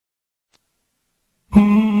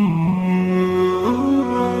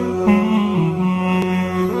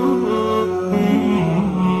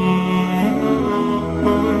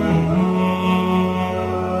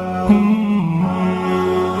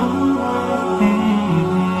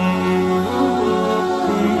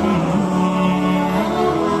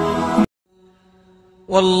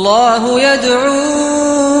والله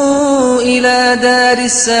يدعو إلى دار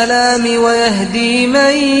السلام ويهدي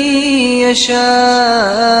من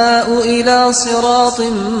يشاء إلى صراط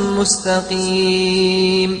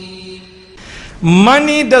مستقيم.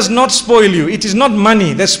 Money does not spoil you. It is not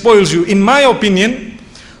money that spoils you. In my opinion,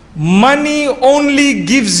 money only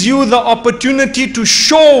gives you the opportunity to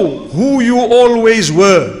show who you always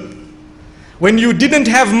were. When you didn't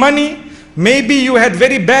have money, maybe you had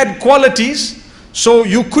very bad qualities, so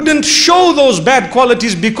you couldn't show those bad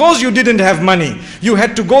qualities because you didn't have money. You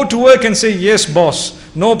had to go to work and say, yes boss,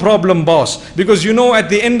 no problem boss, because you know at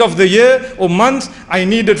the end of the year or month I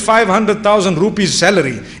needed 500,000 rupees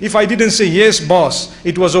salary. If I didn't say yes boss,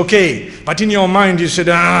 it was okay, but in your mind you said,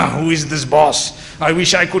 who is this boss? I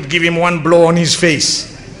wish I could give him one blow on his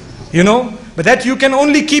face, you know. But that you can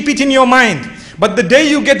only keep it in your mind. But the day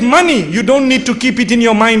you get money, you don't need to keep it in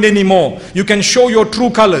your mind anymore. You can show your true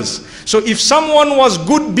colors. So if someone was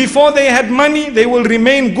good before they had money, they will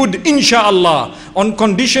remain good insha'Allah, on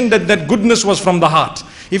condition that that goodness was from the heart.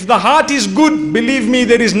 If the heart is good, believe me,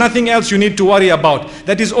 there is nothing else you need to worry about.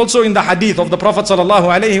 That is also in the hadith of the Prophet sallallahu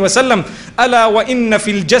alaihi wasallam. Ala wa inna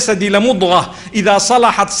fil jasadi la mudghah, idha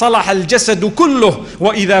salahat salaha al jasadu kulluh,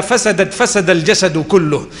 wa idha fasadat fasada al jasadu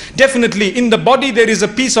kulluh. Definitely in the body there is a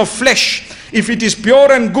piece of flesh. If it is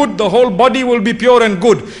pure and good, the whole body will be pure and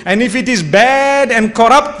good. And if it is bad and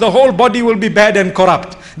corrupt, the whole body will be bad and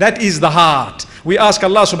corrupt. That is the heart. We ask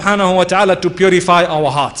Allah subhanahu wa ta'ala to purify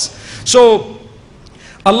our hearts. So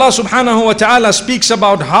Allah subhanahu wa ta'ala speaks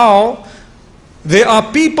about how there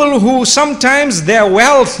are people who sometimes their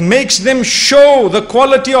wealth makes them show the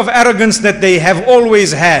quality of arrogance that they have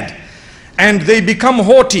always had. And they become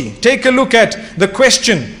haughty. Take a look at the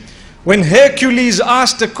question. When Hercules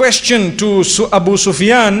asked a question to Abu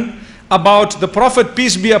Sufyan about the Prophet,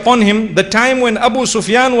 peace be upon him, the time when Abu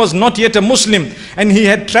Sufyan was not yet a Muslim and he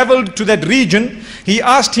had traveled to that region, he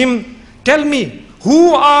asked him, tell me,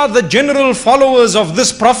 who are the general followers of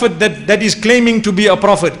this Prophet that is claiming to be a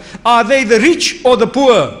Prophet? Are they the rich or the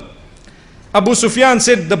poor? Abu Sufyan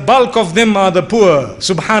said, the bulk of them are the poor.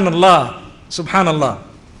 Subhanallah, subhanallah.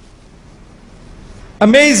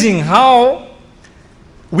 Amazing how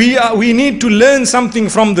we need to learn something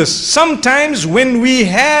from this. Sometimes when we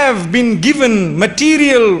have been given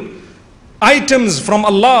material items from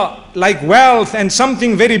Allah, like wealth and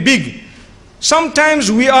something very big, sometimes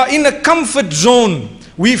we are in a comfort zone.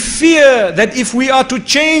 We fear that if we are to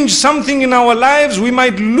change something in our lives, we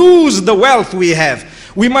might lose the wealth we have.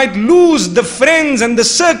 We might lose the friends and the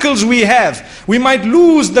circles we have. We might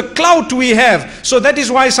lose the clout we have. So that is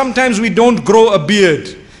why sometimes we don't grow a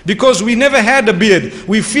beard. Because we never had a beard.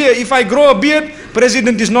 We fear if I grow a beard,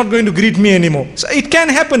 President is not going to greet me anymore. So it can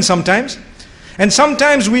happen sometimes. And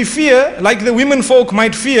sometimes we fear, like the women folk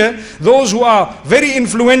might fear, those who are very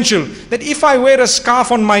influential, that if I wear a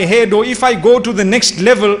scarf on my head or if I go to the next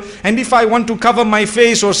level and if I want to cover my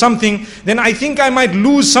face or something, then I think I might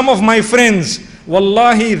lose some of my friends.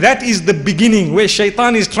 Wallahi, that is the beginning where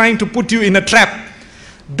shaitan is trying to put you in a trap.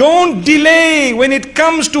 Don't delay when it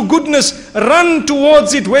comes to goodness. Run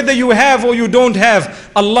towards it, whether you have or you don't have.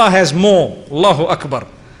 Allah has more. Allahu Akbar.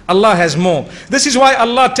 Allah has more. This is why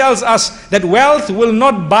Allah tells us that wealth will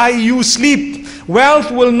not buy you sleep. Wealth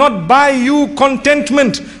will not buy you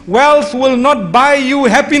contentment. Wealth will not buy you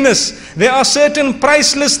happiness. There are certain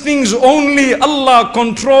priceless things only Allah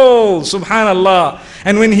controls. Subhanallah.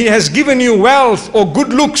 And when He has given you wealth or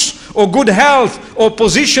good looks or good health or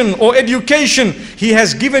position or education, He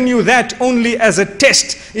has given you that only as a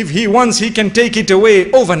test. If He wants, He can take it away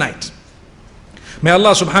overnight. May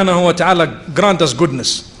Allah subhanahu wa ta'ala grant us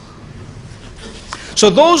goodness. So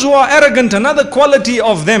those who are arrogant, another quality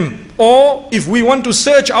of them, or if we want to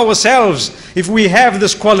search ourselves, if we have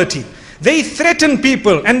this quality, they threaten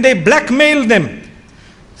people and they blackmail them.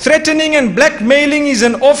 Threatening and blackmailing is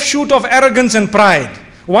an offshoot of arrogance and pride.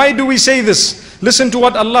 Why do we say this? Listen to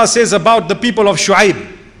what Allah says about the people of Shu'aib.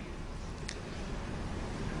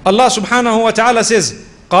 Allah subhanahu wa ta'ala says,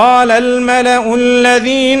 قال الملأ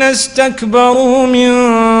الذين استكبروا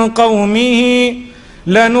من قومه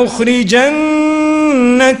لنخرجنك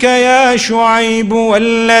يا شعيب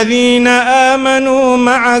والذين آمنوا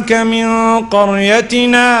معك من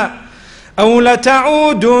قريتنا أو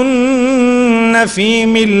لتعودن في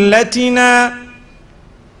ملتنا.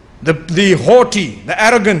 The haughty, the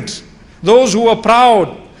arrogant, those who are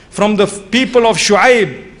proud from the people of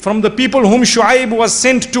Shu'aib, from the people whom Shu'aib was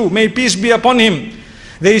sent to, may peace be upon him.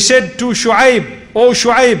 They said to Shu'aib, "O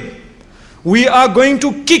Shu'aib, we are going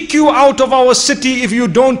to kick you out of our city if you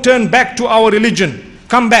don't turn back to our religion.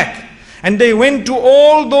 Come back." And they went to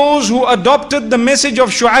all those who adopted the message of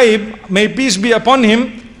Shu'aib, may peace be upon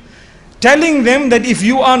him, telling them that if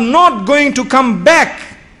you are not going to come back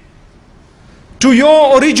to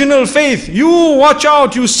your original faith, you watch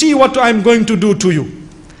out, you see what I'm going to do to you.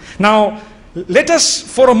 Now, let us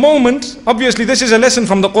for a moment, obviously this is a lesson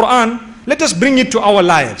from the Quran, let us bring it to our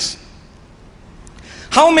lives.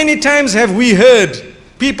 How many times have we heard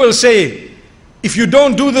people say, if you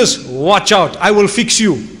don't do this, watch out, I will fix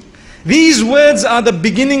you. These words are the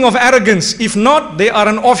beginning of arrogance. If not, they are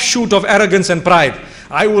an offshoot of arrogance and pride.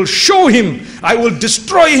 I will show him, I will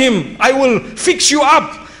destroy him, I will fix you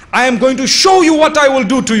up. I am going to show you what I will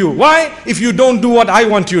do to you. Why? If you don't do what I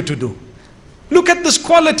want you to do. Look at this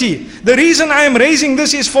quality. The reason I am raising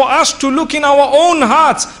this is for us to look in our own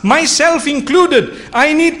hearts, myself included.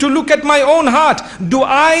 I need to look at my own heart. Do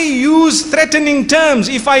I use threatening terms?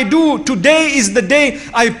 If I do, today is the day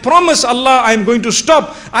I promise Allah I am going to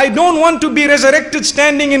stop. I don't want to be resurrected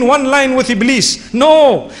standing in one line with Iblis.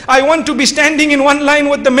 No, I want to be standing in one line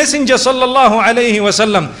with the Messenger sallallahu alaihi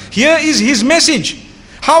wasallam. Here is his message.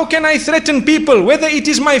 How can I threaten people, whether it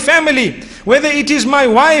is my family, whether it is my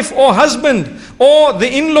wife or husband, or the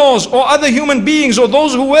in-laws, or other human beings, or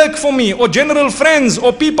those who work for me, or general friends,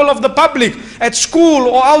 or people of the public, at school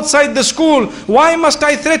or outside the school? Why must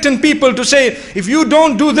I threaten people to say, if you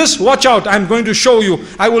don't do this, watch out, I'm going to show you,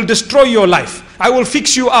 I will destroy your life, I will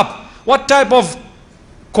fix you up? What type of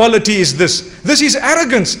quality is this? This is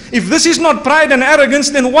arrogance. If this is not pride and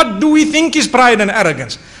arrogance, then what do we think is pride and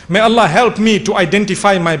arrogance? May Allah help me to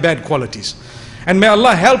identify my bad qualities. And may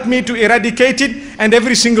Allah help me to eradicate it, and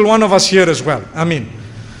every single one of us here as well. Ameen.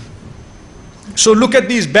 So look at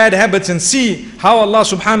these bad habits and see how Allah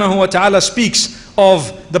subhanahu wa ta'ala speaks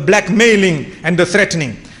of the blackmailing and the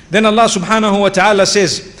threatening. Then Allah subhanahu wa ta'ala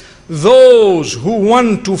says, those who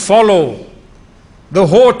want to follow the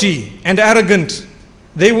haughty and arrogant,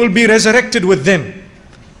 they will be resurrected with them,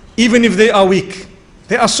 even if they are weak.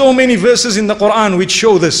 There are so many verses in the Quran which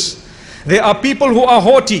show this. There are people who are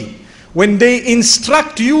haughty. When they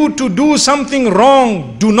instruct you to do something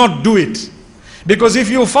wrong, do not do it. Because if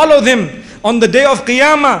you follow them on the day of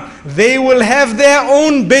Qiyamah, they will have their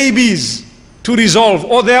own babies to resolve,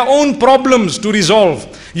 or their own problems to resolve.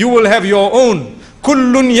 You will have your own.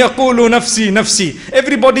 Kullun yaqulu nafsi nafsi.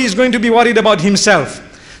 Everybody is going to be worried about himself.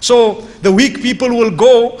 So the weak people will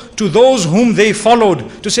go to those whom they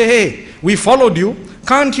followed to say, hey, we followed you.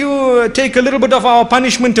 Can't you take a little bit of our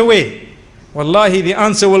punishment away? Wallahi, the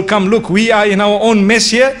answer will come, look, we are in our own mess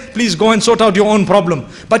here, please go and sort out your own problem.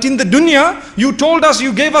 But in the dunya, you told us,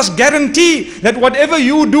 you gave us guarantee that whatever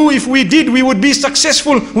you do, if we did, we would be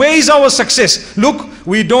successful. Where is our success? Look,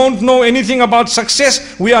 we don't know anything about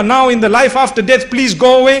success. We are now in the life after death. Please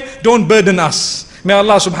go away, don't burden us. May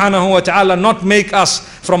Allah subhanahu wa ta'ala not make us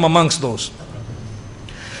from amongst those.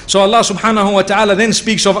 So Allah subhanahu wa ta'ala then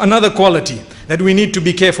speaks of another quality that we need to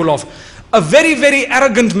be careful of. A very, very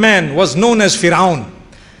arrogant man was known as Fir'aun.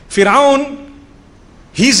 Fir'aun,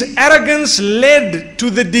 his arrogance led to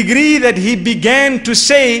the degree that he began to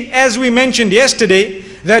say, as we mentioned yesterday,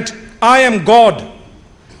 that I am God.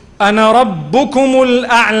 Ana rabbukumul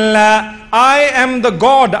a'la. I am the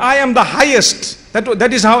God, I am the highest.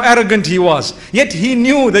 That is how arrogant he was. Yet he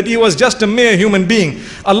knew that he was just a mere human being.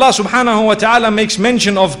 Allah subhanahu wa ta'ala makes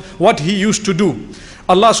mention of what he used to do.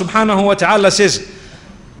 Allah subhanahu wa ta'ala says,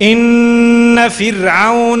 إن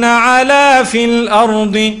فرعون علا في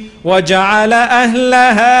الأرض وجعل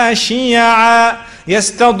أهلها شيعا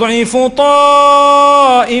يستضعف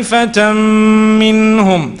طائفة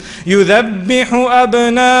منهم يذبح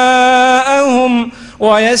أبناءهم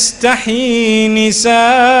ويستحيي نساءهم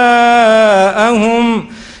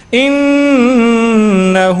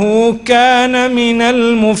إنه كان من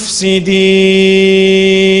المفسدين.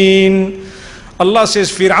 Allah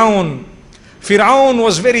says Fir'aun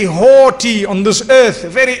was very haughty on this earth,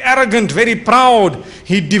 very arrogant, very proud.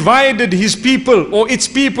 He divided his people, or its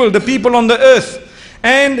people, the people on the earth,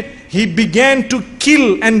 and he began to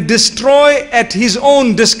kill and destroy at his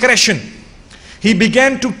own discretion. He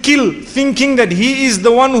began to kill, thinking that he is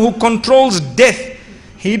the one who controls death.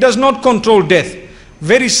 He does not control death.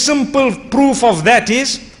 Very simple proof of that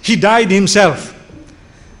is, he died himself.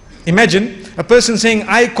 Imagine a person saying,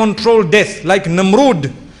 I control death, like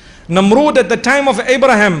Namrud. Namrud at the time of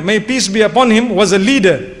Abraham, may peace be upon him, was a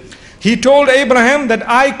leader. He told Abraham that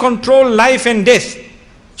I control life and death.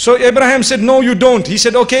 So Abraham said, no, you don't. He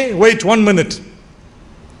said, okay, wait 1 minute.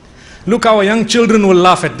 Look, our young children will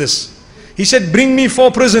laugh at this. He said, bring me 4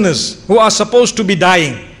 prisoners who are supposed to be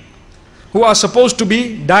dying. Who are supposed to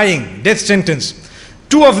be dying, death sentence.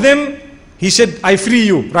 2 of them, he said, I free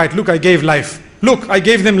you. Right, look, I gave life. Look, I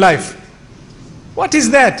gave them life. What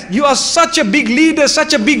is that? You are such a big leader,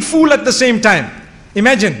 such a big fool at the same time.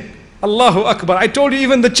 Imagine. Allahu Akbar. I told you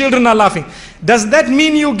even the children are laughing. Does that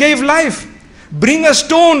mean you gave life? Bring a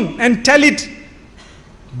stone and tell it,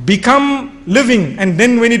 become living. And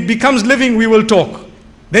then when it becomes living, we will talk.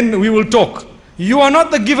 Then we will talk. You are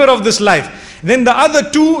not the giver of this life. Then the other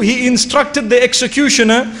two, he instructed the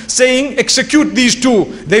executioner saying, execute these two.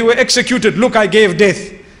 They were executed. Look, I gave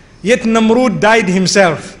death. Yet Namrud died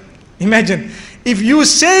himself. Imagine. If you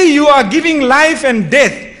say you are giving life and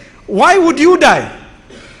death, why would you die?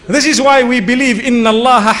 This is why we believe, Inna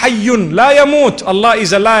Allah hayyun la yamut. Allah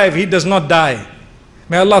is alive, He does not die.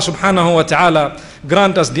 May Allah subhanahu wa ta'ala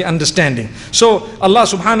grant us the understanding. So Allah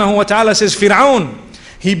subhanahu wa ta'ala says, Fir'aun,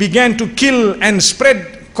 he began to kill and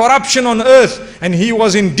spread corruption on earth, and he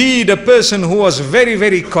was indeed a person who was very,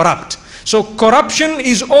 very corrupt. So corruption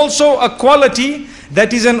is also a quality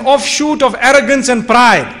that is an offshoot of arrogance and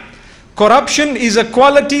pride. Corruption is a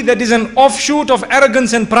quality that is an offshoot of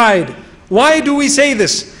arrogance and pride. Why do we say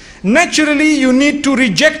this? Naturally, you need to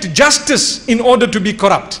reject justice in order to be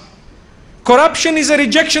corrupt. Corruption is a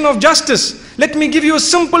rejection of justice. Let me give you a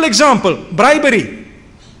simple example. Bribery.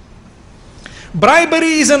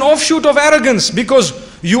 Bribery is an offshoot of arrogance, because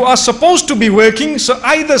you are supposed to be working, so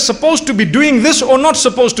either supposed to be doing this or not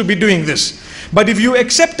supposed to be doing this. But if you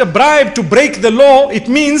accept a bribe to break the law, it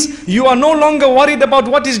means you are no longer worried about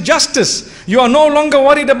what is justice. You are no longer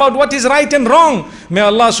worried about what is right and wrong. May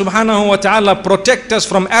Allah subhanahu wa ta'ala protect us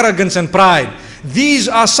from arrogance and pride. These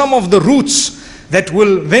are some of the roots that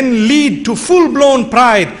will then lead to full-blown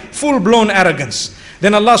pride, full-blown arrogance.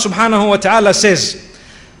 Then Allah subhanahu wa ta'ala says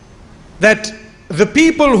that the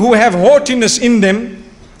people who have haughtiness in them,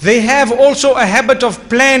 they have also a habit of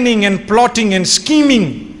planning and plotting and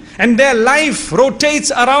scheming. And their life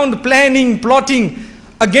rotates around planning, plotting.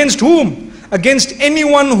 Against whom? Against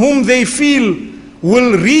anyone whom they feel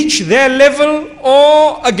will reach their level,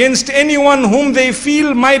 or against anyone whom they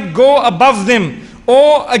feel might go above them,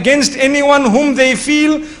 or against anyone whom they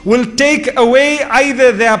feel will take away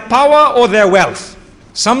either their power or their wealth.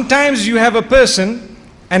 Sometimes you have a person,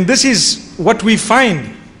 and this is what we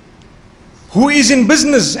find, who is in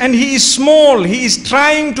business and he is small, he is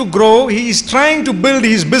trying to grow, he is trying to build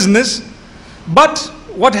his business, but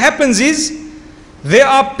what happens is, there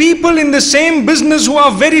are people in the same business who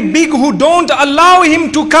are very big, who don't allow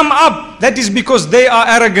him to come up. That is because they are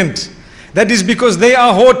arrogant. That is because they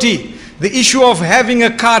are haughty. The issue of having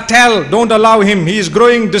a cartel, don't allow him. He is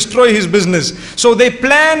growing, destroy his business. So they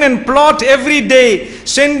plan and plot every day,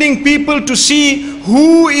 sending people to see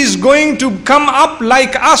who is going to come up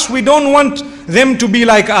like us. We don't want them to be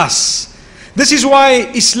like us. This is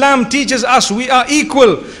why Islam teaches us we are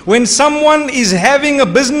equal. When someone is having a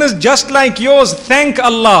business just like yours, thank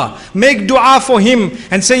Allah. Make dua for him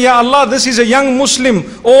and say, Ya Allah, this is a young Muslim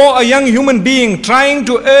or a young human being trying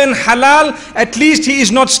to earn halal. At least he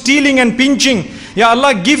is not stealing and pinching. Ya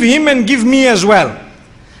Allah, give him and give me as well.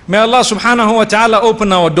 May Allah subhanahu wa ta'ala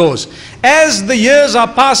open our doors. As the years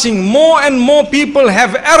are passing, more and more people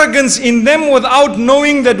have arrogance in them without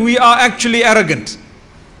knowing that we are actually arrogant.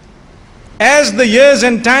 As the years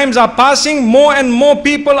and times are passing, more and more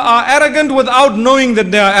people are arrogant without knowing that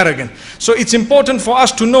they are arrogant. So it's important for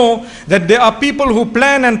us to know that there are people who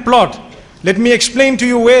plan and plot. Let me explain to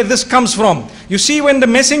you where this comes from. You see, when the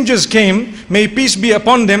messengers came, may peace be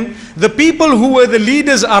upon them, the people who were the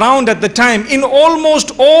leaders around at the time, in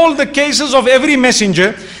almost all the cases of every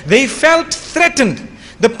messenger, they felt threatened.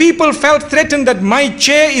 The people felt threatened that my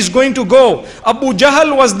chair is going to go. Abu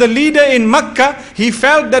Jahl was the leader in Makkah. He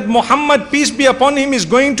felt that Muhammad, peace be upon him, is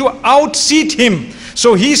going to outseat him.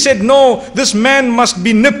 So he said, no, this man must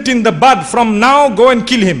be nipped in the bud. From now, go and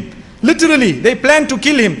kill him. Literally, they planned to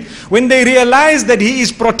kill him. When they realized that he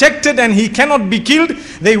is protected and he cannot be killed,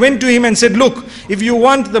 they went to him and said, look, if you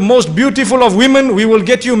want the most beautiful of women, we will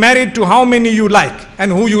get you married to how many you like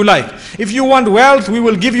and who you like. If you want wealth, we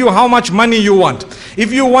will give you how much money you want.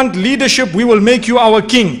 If you want leadership, we will make you our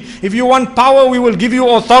king. If you want power, we will give you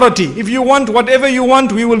authority. If you want whatever you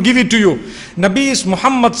want, we will give it to you. Nabi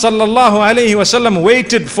Muhammad sallallahu alayhi wasallam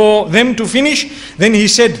waited for them to finish. Then he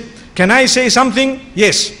said, can I say something?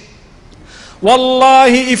 Yes.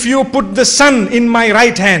 Wallahi, if you put the sun in my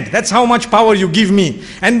right hand, that's how much power you give me,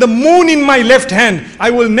 and the moon in my left hand,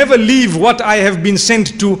 I will never leave what I have been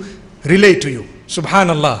sent to relay to you.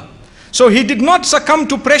 Subhanallah. So he did not succumb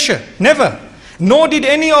to pressure, never. Nor did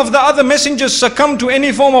any of the other messengers succumb to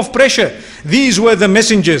any form of pressure. These were the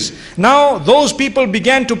messengers. Now those people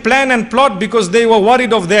began to plan and plot because they were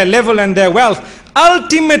worried of their level and their wealth.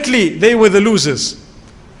 Ultimately, they were the losers.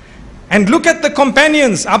 And look at the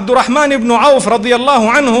companions. Abdurrahman ibn Auf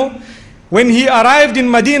radiallahu anhu, when he arrived in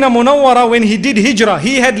Medina Munawwara, when he did hijrah,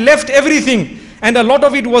 he had left everything, and a lot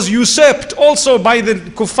of it was usurped also by the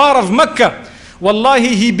kuffar of Mecca.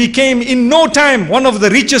 Wallahi, he became in no time one of the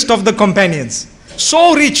richest of the companions.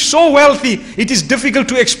 So rich, so wealthy, it is difficult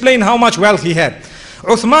to explain how much wealth he had.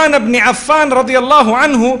 Uthman ibn Affan radiallahu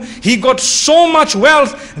anhu, he got so much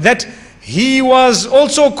wealth that he was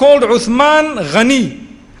also called Uthman Ghani.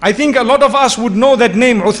 I think a lot of us would know that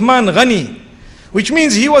name, Uthman Ghani, which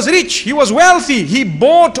means he was rich, he was wealthy. He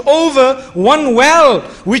bought over one well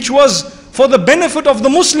which was for the benefit of the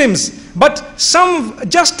Muslims. But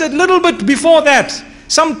just a little bit before that,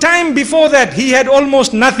 some time before that, he had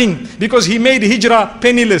almost nothing, because he made hijrah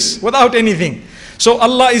penniless, without anything. So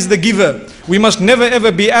Allah is the giver. We must never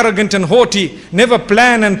ever be arrogant and haughty, never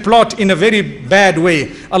plan and plot in a very bad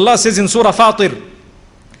way. Allah says in Surah Fatir,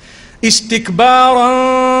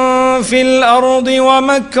 Istikbaran fil ardi wa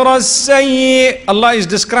makra as-sayyi. Allah is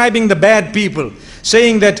describing the bad people,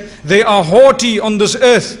 saying that they are haughty on this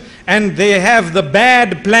earth and they have the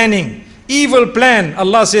bad planning, evil plan.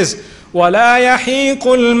 Allah says, وَلَا يَحِيقُ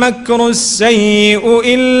الْمَكْرُ السَّيِّئُ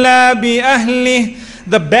إِلَّا بِأَهْلِهِ.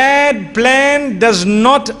 The bad plan does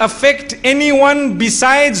not affect anyone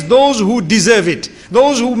besides those who deserve it.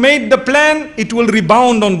 Those who made the plan, it will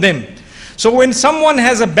rebound on them. So when someone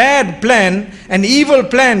has a bad plan, an evil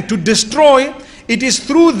plan to destroy, it is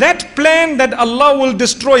through that plan that Allah will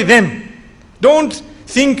destroy them. Don't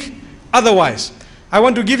think otherwise. I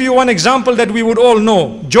want to give you one example that we would all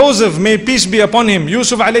know. Joseph, may peace be upon him,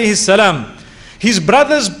 Yusuf alayhi salam. His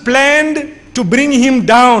brothers planned to bring him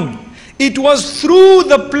down. It was through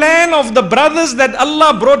the plan of the brothers that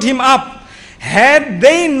Allah brought him up. Had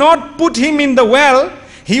they not put him in the well,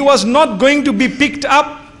 he was not going to be picked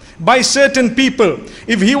up by certain people.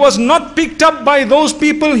 If he was not picked up by those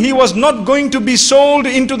people, he was not going to be sold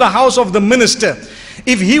into the house of the minister.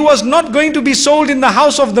 If he was not going to be sold in the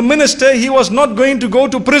house of the minister, he was not going to go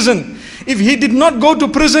to prison. If he did not go to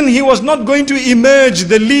prison, he was not going to emerge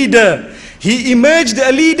the leader. He emerged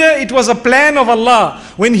a leader, it was a plan of Allah.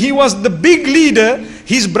 When he was the big leader,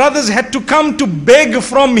 his brothers had to come to beg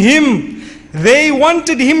from him. They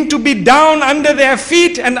wanted him to be down under their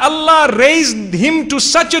feet, and Allah raised him to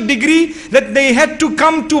such a degree that they had to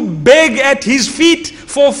come to beg at his feet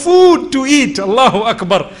for food to eat. Allahu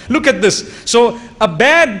Akbar. Look at this. So a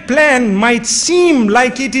bad plan might seem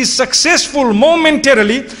like it is successful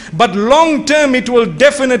momentarily, but long term it will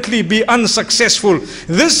definitely be unsuccessful.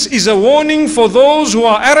 This is a warning for those who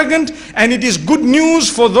are arrogant, and it is good news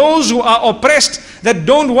for those who are oppressed, that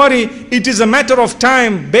don't worry, it is a matter of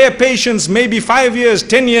time. Bear patience, maybe 5 years,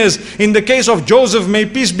 10 years. In the case of Joseph, may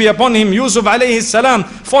peace be upon him, Yusuf alayhi salam,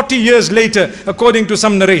 40 years later, according to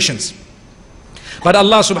some narrations. But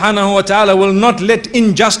Allah subhanahu wa ta'ala will not let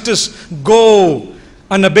injustice go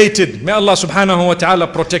unabated. May Allah subhanahu wa ta'ala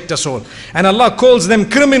protect us all. And Allah calls them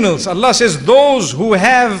criminals. Allah says those who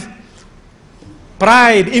have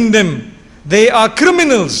pride in them, they are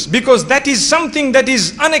criminals, because that is something that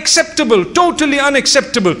is unacceptable, totally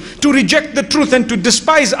unacceptable. To reject the truth and to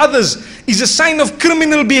despise others is a sign of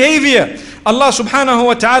criminal behavior. Allah subhanahu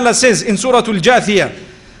wa ta'ala says in Surah Al-Jathiyah,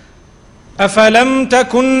 أَفَلَمْ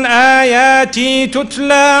تَكُنْ آيَاتِي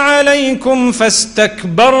تُتْلَى عَلَيْكُمْ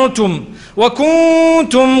فَاسْتَكْبَرْتُمْ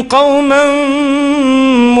وَكُنْتُمْ قَوْمًا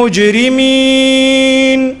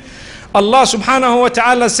مُجْرِمِينَ. Allah subhanahu wa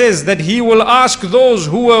ta'ala says that He will ask those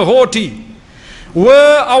who were haughty,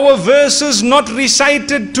 were our verses not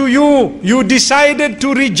recited to you? You decided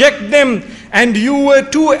to reject them, and you were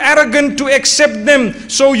too arrogant to accept them,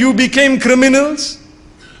 so you became criminals?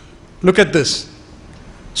 Look at this.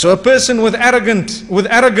 So a person with arrogance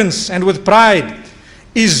and with pride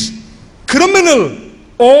is criminal,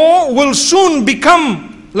 or will soon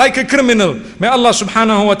become like a criminal. May Allah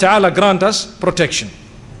subhanahu wa ta'ala grant us protection.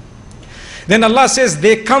 Then Allah says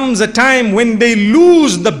there comes a time when they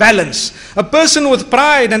lose the balance. A person with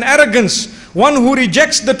pride and arrogance, one who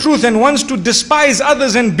rejects the truth and wants to despise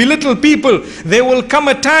others and belittle people, there will come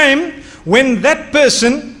a time when that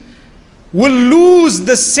person will lose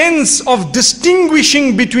the sense of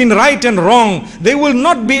distinguishing between right and wrong. They will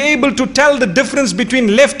not be able to tell the difference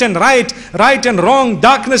between left and right, right and wrong,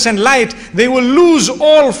 darkness and light. They will lose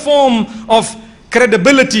all form of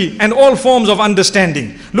credibility and all forms of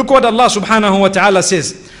understanding. Look what Allah subhanahu wa ta'ala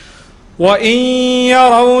says. وَإِن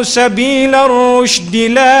يَرَوْا سَبِيلَ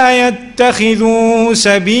الرُّشْدِ لَا يَتَّخِذُوا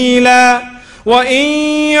سَبِيلًا وَإِن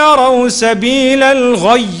يَرَوْا سَبِيلَ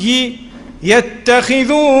الْغَيِّ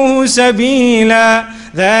يَتَّخِذُوهُ سَبِيلًا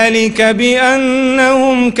ذَلِكَ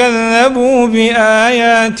بِأَنَّهُمْ كَذَّبُوا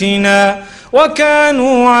بِآيَاتِنَا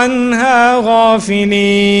وَكَانُوا عَنْهَا غَافِلِينَ.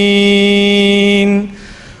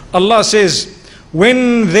 Allah says,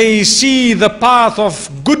 when they see the path of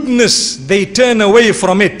goodness, they turn away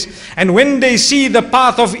from it. And when they see the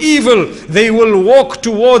path of evil, they will walk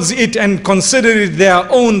towards it and consider it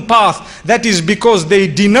their own path. That is because they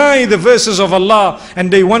deny the verses of Allah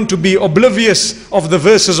and they want to be oblivious of the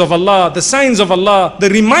verses of Allah, the signs of Allah, the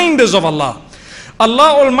reminders of Allah.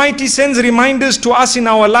 Allah Almighty sends reminders to us in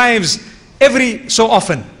our lives every so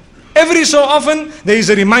often. Every so often there is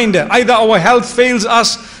a reminder. Either our health fails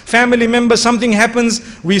us, family member, something happens,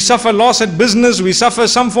 we suffer loss at business, we suffer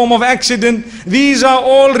some form of accident. These are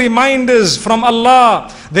all reminders from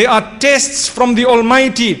Allah. They are tests from the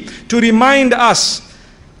Almighty to remind us,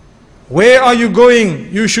 where are you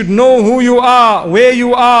going? You should know who you are, where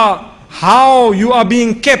you are, how you are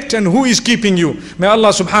being kept, and who is keeping you. May Allah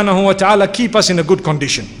subhanahu wa ta'ala keep us in a good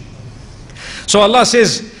condition. So Allah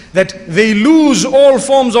says that they lose all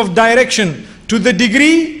forms of direction to the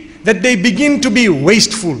degree that they begin to be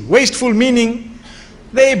wasteful. Wasteful meaning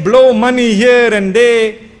they blow money here and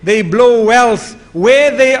there, they blow wealth.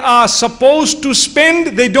 Where they are supposed to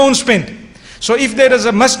spend, they don't spend. So if there is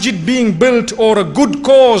a masjid being built or a good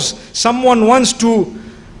cause, someone wants to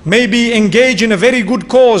maybe engage in a very good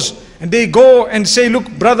cause, and they go and say, look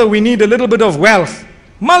brother, we need a little bit of wealth.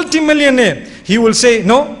 Multi-millionaire. He will say,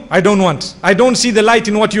 no, I don't want. I don't see the light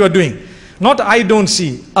in what you are doing. Not I don't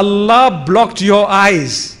see. Allah blocked your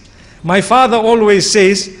eyes. My father always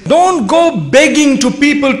says, don't go begging to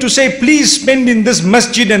people to say, please spend in this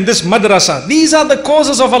masjid and this madrasa. These are the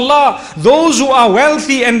causes of Allah. Those who are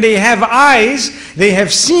wealthy and they have eyes, they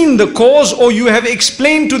have seen the cause, or you have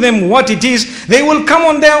explained to them what it is, they will come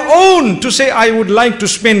on their own to say, I would like to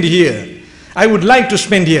spend here. I would like to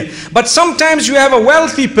spend here. But sometimes you have a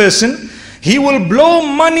wealthy person, he will blow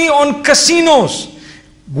money on casinos.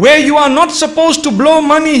 Where you are not supposed to blow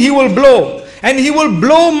money, he will blow. And he will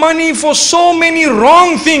blow money for so many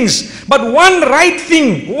wrong things. But one right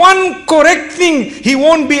thing, one correct thing, he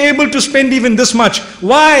won't be able to spend even this much.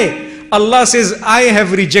 Why? Allah says, I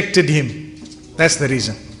have rejected him. That's the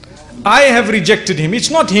reason. I have rejected him.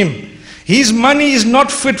 It's not him. His money is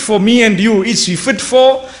not fit for me and you. It's fit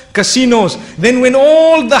for casinos. Then when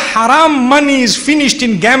all the haram money is finished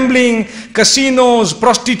in gambling, casinos,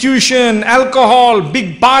 prostitution, alcohol,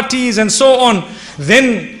 big parties and so on,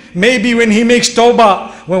 then maybe when he makes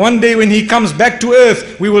tawbah, one day when he comes back to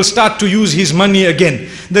earth, we will start to use his money again.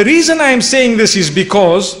 The reason I am saying this is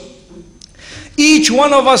because each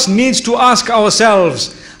one of us needs to ask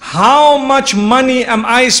ourselves, how much money am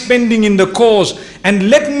I spending in the cause? And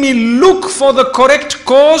let me look for the correct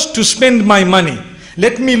cause to spend my money.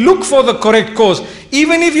 Let me look for the correct cause.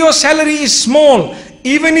 Even if your salary is small,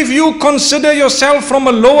 even if you consider yourself from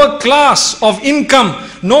a lower class of income,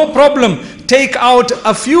 no problem. Take out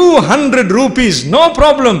a few hundred rupees, no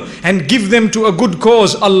problem, and give them to a good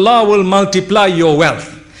cause. Allah will multiply your wealth.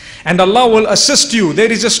 And Allah will assist you.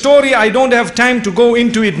 There is a story, I don't have time to go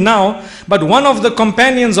into it now, but one of the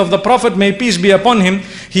companions of the Prophet, may peace be upon him,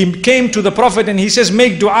 he came to the Prophet and he says,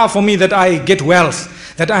 make dua for me that I get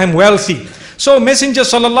wealth, that I am wealthy. So Messenger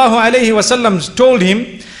sallallahu alaihi wasallam told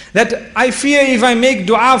him that I fear if I make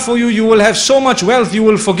dua for you, you will have so much wealth, you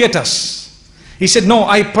will forget us. He said, no,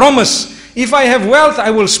 I promise, if I have wealth,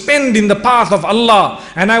 I will spend in the path of Allah,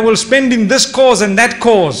 and I will spend in this cause and that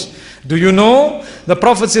cause. Do you know? The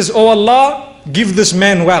Prophet says, oh Allah, give this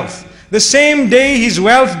man wealth. The same day his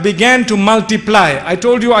wealth began to multiply. I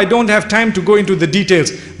told you I don't have time to go into the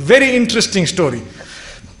details. Very interesting story.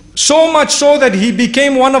 So much so that he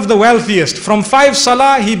became one of the wealthiest. From 5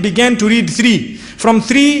 salah, he began to read 3. From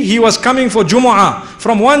 3, he was coming for Jumu'ah.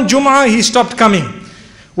 From 1 Jumu'ah, he stopped coming.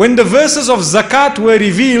 When the verses of zakat were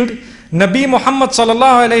revealed, Nabi Muhammad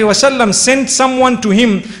sallallahu alayhi wasallam sent someone to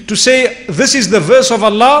him to say, this is the verse of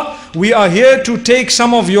Allah, we are here to take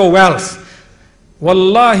some of your wealth.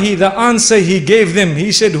 Wallahi, the answer he gave them,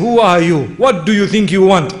 he said, who are you? What do you think you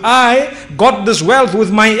want? I got this wealth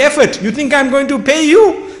with my effort. You think I'm going to pay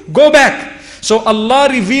you? Go back. So Allah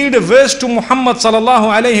revealed a verse to Muhammad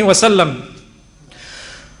sallallahu alayhi wasallam.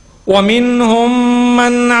 وَمِنْهُمْ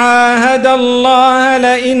مَنْ عَاهَدَ اللَّهَ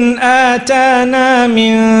لَئِنْ آتَانَا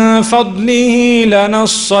مِنْ فَضْلِهِ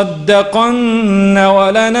لَنَصَّدَّقَنَّ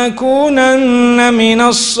وَلَنَكُونَنَّ مِنَ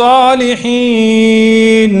الصَّالِحِينَ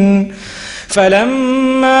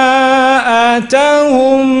فَلَمَّا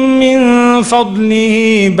آتَاهُمْ مِنْ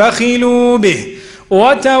فَضْلِهِ بَخِلُوا بِهِ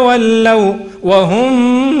وَتَوَلَّوْا وَهُمْ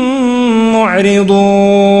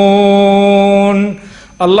مُعْرِضُونَ.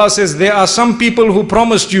 Allah says, there are some people who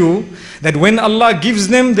promised you that when Allah gives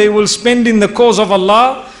them, they will spend in the cause of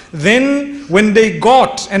Allah. Then when they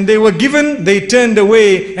got and they were given, they turned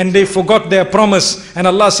away and they forgot their promise. And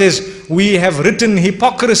Allah says, we have written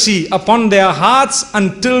hypocrisy upon their hearts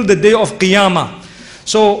until the day of Qiyamah.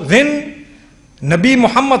 So then Nabi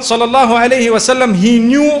Muhammad sallallahu alayhi wasallam, he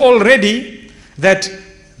knew already that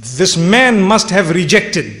this man must have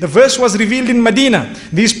rejected. The verse was revealed in Medina.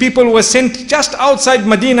 These people were sent just outside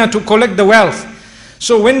Medina to collect the wealth.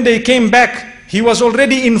 So when they came back, he was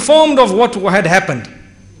already informed of what had happened.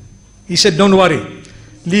 He said, don't worry,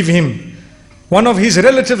 leave him. One of his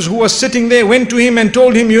relatives who was sitting there went to him and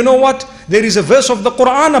told him, you know what? There is a verse of the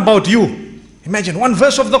Quran about you. Imagine, one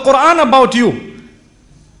verse of the Quran about you.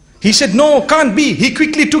 He said, no, can't be. He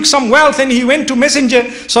quickly took some wealth and he went to Messenger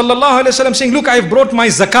sallallahu alaihi wasallam saying, look, I have brought my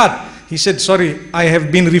zakat. He said, sorry, I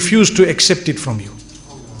have been refused to accept it from you.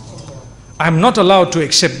 I am not allowed to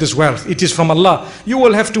accept this wealth. It is from Allah. You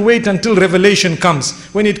will have to wait until revelation comes.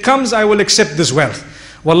 When it comes, I will accept this wealth.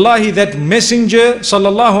 Wallahi, that Messenger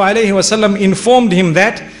sallallahu alaihi wasallam informed him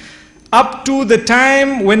that up to the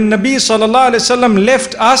time when Nabi sallallahu alaihi wasallam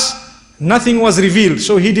left us, nothing was revealed.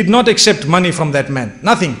 So he did not accept money from that man.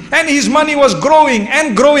 Nothing. And his money was growing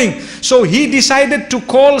and growing. So he decided to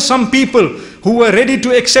call some people who were ready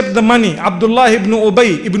to accept the money. Abdullah ibn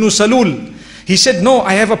Ubay ibn Salul. He said, no,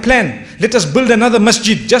 I have a plan. Let us build another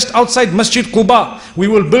masjid just outside Masjid Quba. We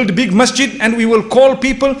will build a big masjid and we will call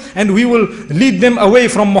people and we will lead them away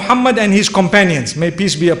from Muhammad and his companions. May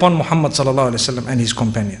peace be upon Muhammad sallallahu alaihi wasallam and his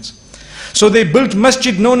companions. So they built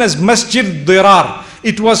masjid known as Masjid Dirar.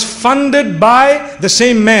 It was funded by the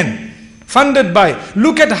same man. Funded by.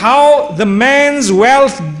 Look at how the man's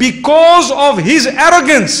wealth, because of his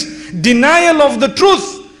arrogance, denial of the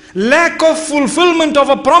truth, lack of fulfillment of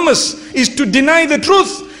a promise is to deny the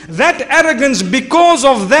truth. That arrogance, because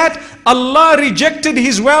of that, Allah rejected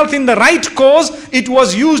his wealth in the right cause. It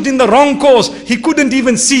was used in the wrong cause. He couldn't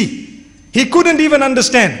even see. He couldn't even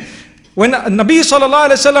understand. When Nabi sallallahu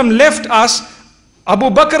alaihi wasallam left us, Abu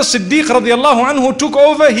Bakr Siddiq radiallahu anhu took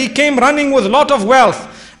over. He came running with a lot of wealth.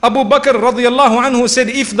 Abu Bakr radiallahu anhu said,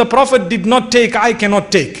 if the Prophet did not take, I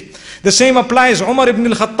cannot take. The same applies. Umar ibn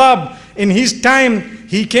al-Khattab, in his time,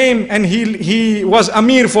 he came and he was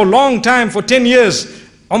Amir for a long time, for 10 years.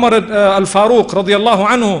 Umar al-Faruq radiallahu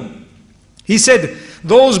anhu, he said,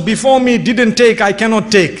 those before me didn't take, I cannot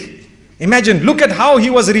take. Imagine, look at how he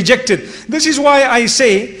was rejected. This is why I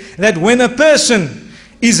say that when a person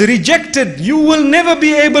is rejected, you will never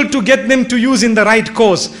be able to get them to use in the right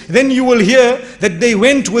cause. Then you will hear that they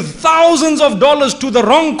went with thousands of dollars to the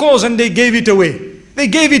wrong cause and they gave it away. They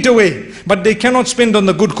gave it away, but they cannot spend on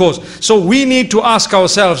the good cause. So we need to ask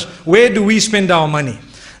ourselves, where do we spend our money?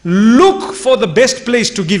 Look for the best place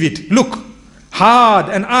to give it. Look hard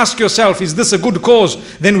and ask yourself, is this a good cause?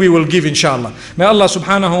 Then we will give, inshallah. May Allah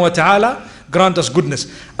subhanahu wa ta'ala grant us goodness.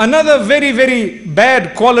 Another very, very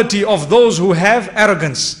bad quality of those who have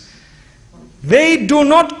arrogance. They do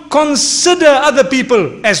not consider other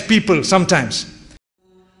people as people sometimes.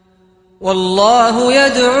 والله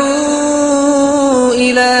يدعو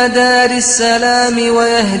إلى دار السلام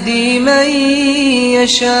ويهدي من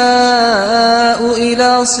يشاء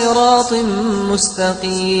إلى صراط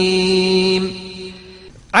مستقيم.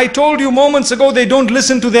 I told you moments ago, they don't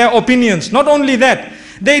listen to their opinions. Not only that,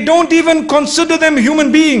 they don't even consider them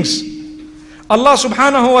human beings. Allah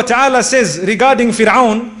subhanahu wa ta'ala says regarding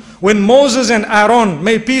Fir'aun, when Moses and Aaron,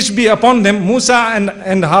 may peace be upon them, Musa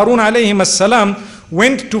and Harun alayhim as-salam,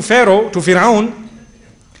 went to Pharaoh, to Fir'aun,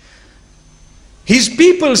 his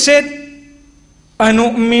people said,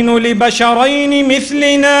 أَنُؤْمِنُ لِبَشَرَيْنِ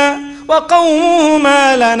مِثْلِنَا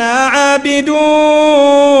وَقَوْمُهُمَا لَنَا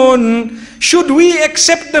عَابِدُونَ. Should we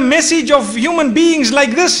accept the message of human beings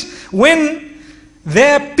like this when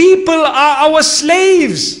their people are our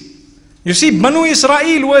slaves? You see, Banu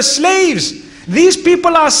Israel were slaves. These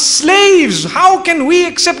people are slaves. How can we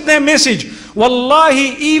accept their message?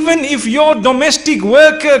 Wallahi, even if your domestic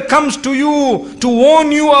worker comes to you to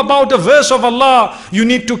warn you about a verse of Allah, you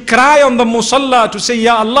need to cry on the musalla to say,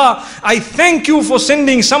 Ya Allah, I thank you for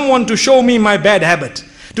sending someone to show me my bad habit,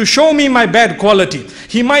 to show me my bad quality.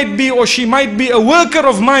 He might be or she might be a worker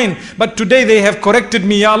of mine, but today they have corrected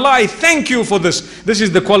me. Ya Allah, I thank you for this. This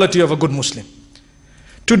is the quality of a good Muslim.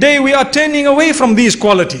 Today we are turning away from these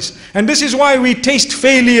qualities, and this is why we taste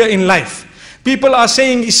failure in life. People are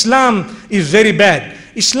saying Islam is very bad.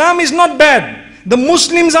 Islam is not bad. The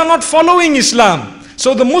Muslims are not following Islam.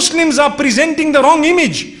 So the Muslims are presenting the wrong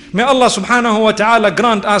image. May Allah subhanahu wa ta'ala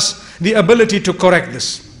grant us the ability to correct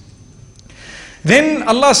this. Then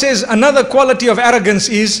Allah says another quality of arrogance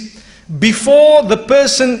is, before the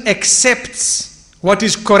person accepts what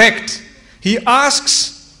is correct, he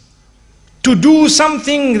asks to do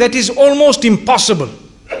something that is almost impossible.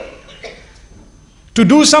 to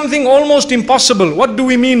do something almost impossible. What do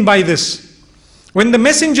we mean by this? When the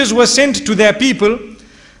messengers were sent to their people,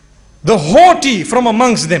 the haughty from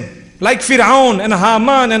amongst them, like Fir'aun and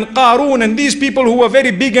Haman and Qarun and these people who were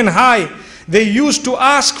very big and high, they used to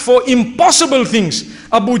ask for impossible things.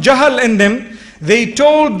 Abu Jahl and them, they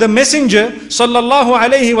told the messenger sallallahu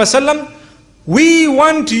alaihi wasallam, we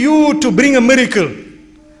want you to bring a miracle.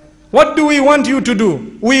 What do we want you to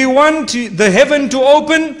do? We want the heaven to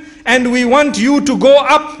open and we want you to go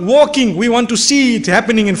up walking. We want to see it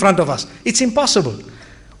happening in front of us. It's impossible.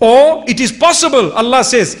 Or it is possible, Allah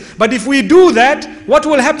says. But if we do that, what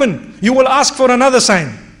will happen? You will ask for another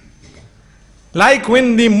sign. Like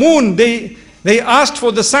when the moon, they asked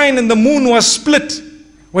for the sign and the moon was split.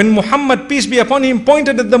 When Muhammad, peace be upon him,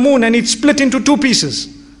 pointed at the moon and it split into two pieces.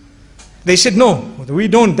 They said, no, we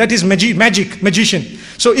don't. That is magician.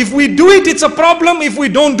 So if we do it, it's a problem. If we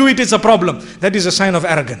don't do it, it's a problem. That is a sign of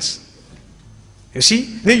arrogance. You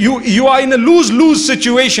see, you are in a lose-lose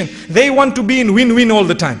situation. They want to be in win-win all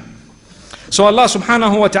the time. So Allah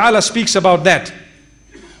subhanahu wa ta'ala speaks about that.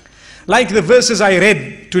 Like the verses I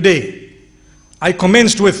read today. I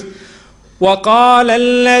commenced with, وَقَالَ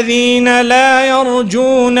الَّذِينَ لَا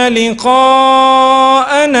يَرْجُونَ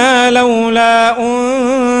لِقَاءَنَا لَوْلَا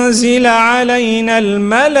أُنزِلَ عَلَيْنَا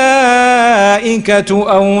الْمَلَائِكَةُ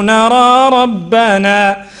أَوْ نَرَى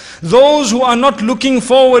رَبَّنَا. Those who are not looking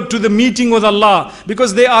forward to the meeting with Allah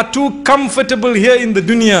because they are too comfortable here in the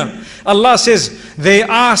dunya. Allah says, they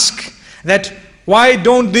ask that, why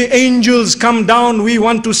don't the angels come down? We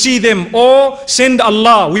want to see them. Or send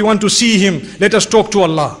Allah, we want to see Him. Let us talk to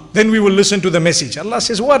Allah. Then we will listen to the message. Allah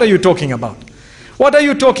says, what are you talking about? What are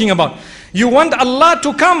you talking about? You want Allah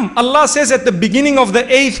to come. Allah says at the beginning of the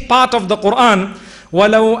 8th part of the Quran,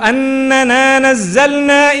 وَلَوْ أَنَّنَا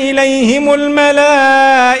نَزَّلْنَا إِلَيْهِمُ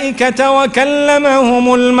الْمَلَائِكَةَ وَكَلَّمَهُمُ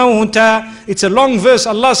الْمَوْتَى. It's a long verse.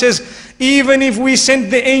 Allah says, even if we sent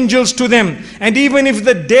the angels to them, and even if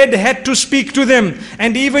the dead had to speak to them,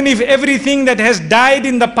 and even if everything that has died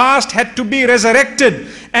in the past had to be resurrected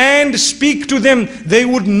and speak to them, they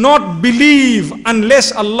would not believe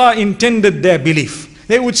unless Allah intended their belief.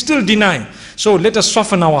 They would still deny. So let us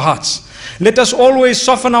soften our hearts. Let us always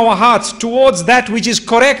soften our hearts towards that which is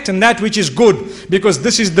correct and that which is good, because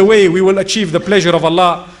this is the way we will achieve the pleasure of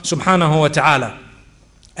Allah subhanahu wa ta'ala.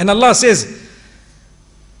 And Allah says,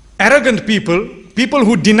 arrogant people, people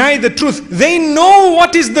who deny the truth, they know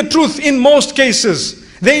what is the truth in most cases.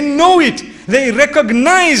 They know it, they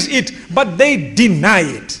recognize it, but they deny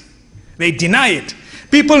it. They deny it.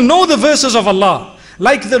 People know the verses of Allah,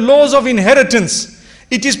 like the laws of inheritance.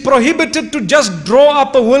 It is prohibited to just draw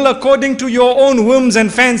up a will according to your own whims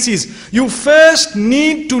and fancies. You first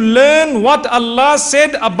need to learn what Allah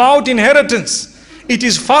said about inheritance. It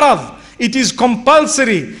is farad. It is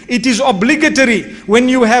compulsory. It is obligatory when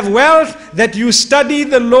you have wealth that you study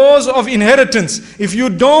the laws of inheritance. If you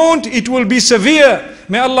don't, it will be severe.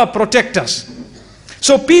 May Allah protect us.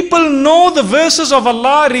 So people know the verses of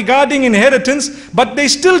Allah regarding inheritance, but they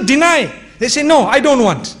still deny. They say, no, I don't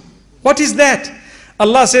want. What is that?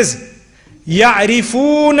 Allah says,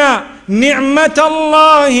 يَعْرِفُونَ نِعْمَةَ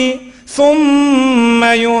اللَّهِ ثُمَّ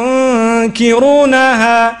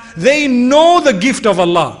يُنْكِرُونَهَا. They know the gift of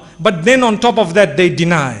Allah, but then on top of that they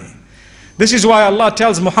deny. This is why Allah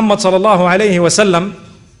tells Muhammad sallallahu alayhi wasallam,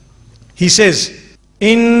 He says,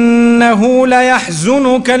 إِنَّهُ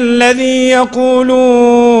لَيَحْزُنُكَ الَّذِي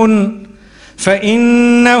يَقُولُونَ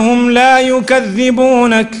فَإِنَّهُمْ لَا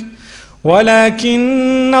يُكَذِّبُونَكَ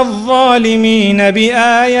وَلَكِنَّ الظَّالِمِينَ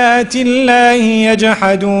بِآيَاتِ اللَّهِ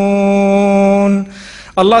يَجْحَدُونَ.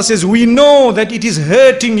 Allah says, we know that it is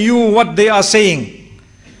hurting you what they are saying.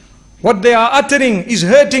 What they are uttering is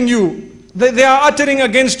hurting you. They are uttering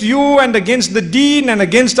against you and against the deen and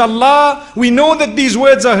against Allah. We know that these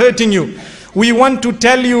words are hurting you. We want to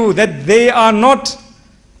tell you that they are not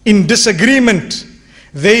in disagreement.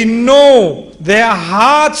 They know, their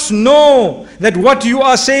hearts know that what you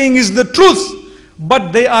are saying is the truth,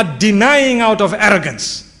 but they are denying out of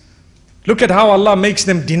arrogance. Look at how Allah makes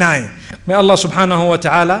them deny. May Allah subhanahu wa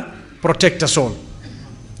ta'ala protect us all.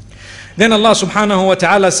 Then Allah subhanahu wa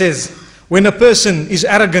ta'ala says, when a person is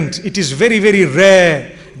arrogant, it is very, very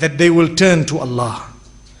rare that they will turn to Allah.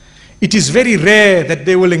 It is very rare that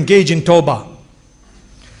they will engage in tawbah.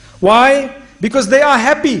 Why? Because they are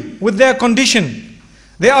happy with their condition.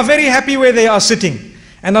 They are very happy where they are sitting.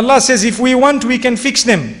 And Allah says, if we want, we can fix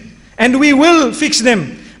them. And we will fix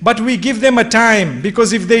them. But we give them a time.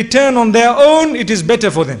 Because if they turn on their own, it is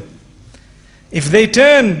better for them. If they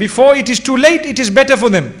turn before it is too late, it is better for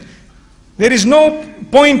them. There is no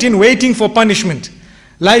point in waiting for punishment.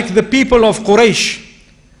 Like the people of Quraysh.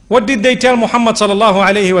 What did they tell Muhammad sallallahu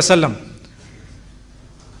alayhi wasallam?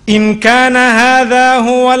 إن كان هذا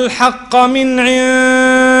هو الحق من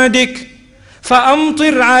عندك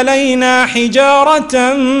فأمطر علينا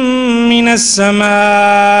حجارة من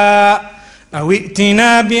السماء أو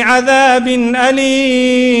ائتنا بعذاب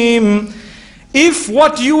أليم. If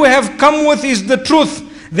what you have come with is the truth,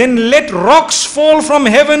 then let rocks fall from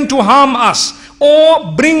heaven to harm us,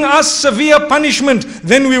 or bring us severe punishment,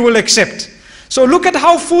 then we will accept. So look at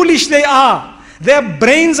how foolish they are. Their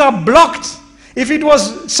brains are blocked. If it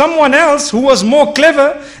was someone else who was more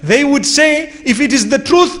clever, they would say, if it is the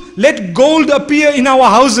truth, let gold appear in our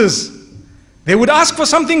houses. They would ask for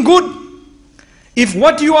something good. If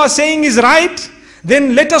what you are saying is right,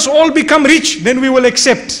 then let us all become rich, then we will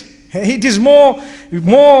accept. It is more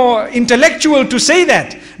intellectual to say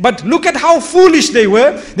that. But look at how foolish they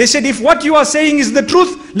were. They said, if what you are saying is the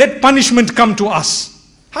truth, let punishment come to us.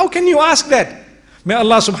 How can you ask that? May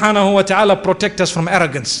Allah subhanahu wa ta'ala protect us from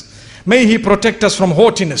arrogance. May He protect us from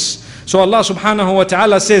haughtiness. So Allah subhanahu wa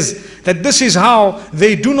ta'ala says that this is how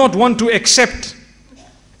they do not want to accept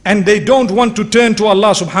and they don't want to turn to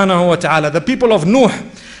Allah subhanahu wa ta'ala. The people of Nuh,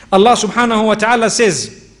 Allah subhanahu wa ta'ala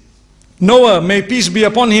says, Noah, may peace be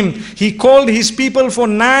upon him, he called his people for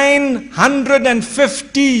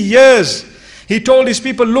 950 years. He told his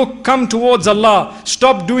people, look, come towards Allah,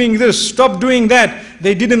 stop doing this, stop doing that.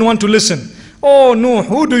 They didn't want to listen. Oh Nuh,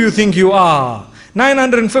 who do you think you are?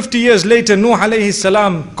 950 years later, Nuh alayhi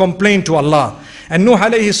salam complained to Allah. And Nuh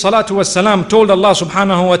alayhi salatu was salam told Allah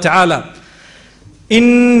subhanahu wa ta'ala,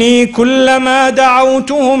 إني كلما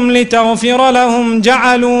دعوتهم لتغفر لهم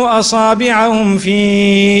جعلوا أصابعهم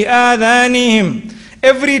في آذانهم.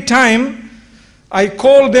 Every time I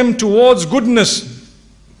call them towards goodness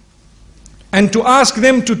and to ask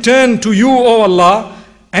them to turn to you, O Allah,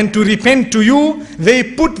 and to repent to you, they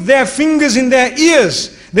put their fingers in their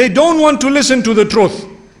ears. They don't want to listen to the truth.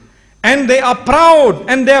 And they are proud,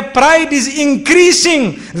 and their pride is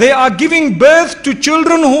increasing. They are giving birth to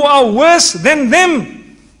children who are worse than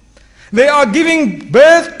them. They are giving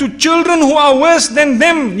birth to children who are worse than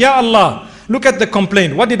them. Ya Allah, look at the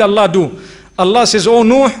complaint. What did Allah do? Allah says, oh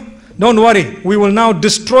Nuh, don't worry. We will now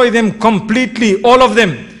destroy them completely, all of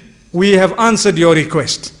them. We have answered your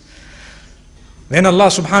request. Then Allah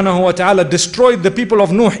subhanahu wa ta'ala destroyed the people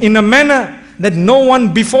of Nuh in a manner that no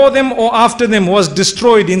one before them or after them was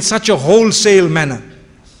destroyed in such a wholesale manner.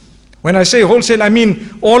 When I say wholesale, I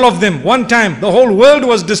mean all of them. One time, the whole world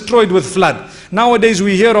was destroyed with flood. Nowadays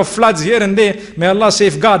we hear of floods here and there. May Allah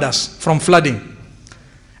safeguard us from flooding.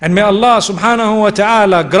 And may Allah subhanahu wa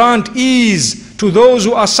ta'ala grant ease to those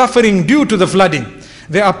who are suffering due to the flooding.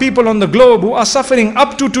 There are people on the globe who are suffering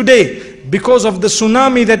up to today because of the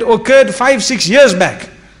tsunami that occurred 5-6 years back.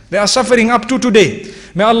 They are suffering up to today.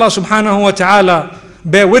 May Allah subhanahu wa ta'ala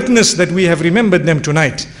bear witness that we have remembered them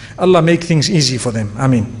tonight. Allah make things easy for them.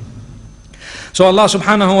 Ameen. So Allah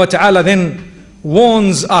subhanahu wa ta'ala then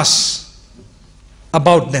warns us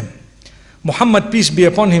about them. Muhammad, peace be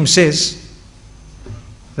upon him, says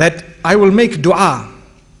that I will make dua.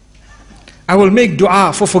 I will make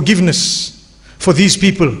dua for forgiveness for these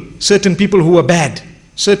people, certain people who are bad.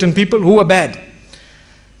 Certain people who are bad.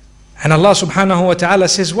 And Allah subhanahu wa ta'ala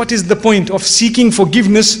says, what is the point of seeking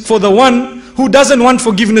forgiveness for the one who doesn't want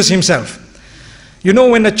forgiveness himself? You know,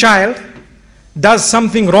 when a child does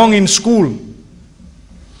something wrong in school,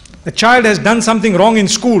 a child has done something wrong in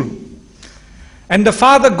school, and the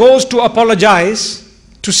father goes to apologize,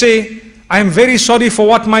 to say, I am very sorry for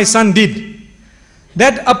what my son did.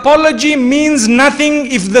 That apology means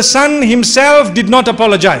nothing if the son himself did not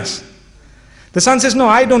apologize. The son says, no,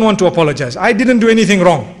 I don't want to apologize. I didn't do anything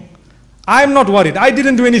wrong. I'm not worried. I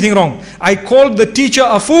didn't do anything wrong. I called the teacher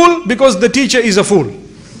a fool because the teacher is a fool.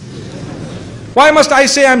 Why must I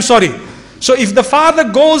say I'm sorry? So if the father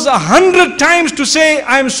goes 100 times to say,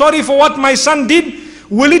 I'm sorry for what my son did,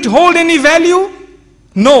 will it hold any value?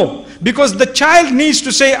 No. Because the child needs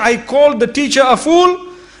to say, I called the teacher a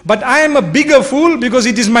fool, but I am a bigger fool because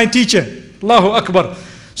it is my teacher. Allahu Akbar.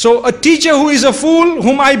 So a teacher who is a fool,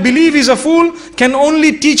 whom I believe is a fool, can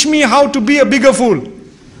only teach me how to be a bigger fool.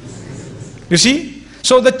 You see?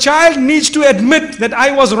 So the child needs to admit that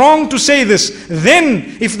I was wrong to say this.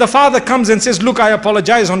 Then if the father comes and says, look, I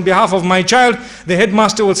apologize on behalf of my child, the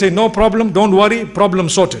headmaster will say, no problem, don't worry, problem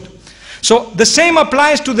sorted. So the same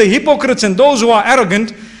applies to the hypocrites and those who are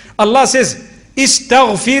arrogant. Allah says,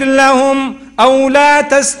 istaghfir lahum aw la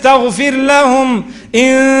tastaghfir lahum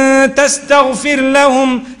in tastaghfir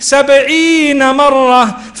lahum 70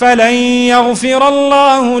 marrah falan yaghfir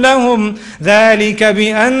Allahu lahum dhalika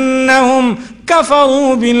bi annahum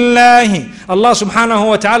kafaru billahi. Allah subhanahu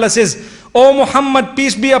wa ta'ala says, O Muhammad,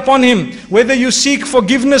 peace be upon him, whether you seek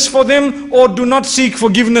forgiveness for them or do not seek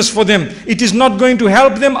forgiveness for them, it is not going to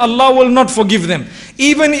help them. Allah will not forgive them.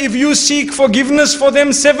 Even if you seek forgiveness for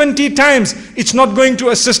them 70 times, it's not going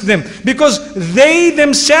to assist them, because they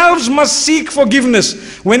themselves must seek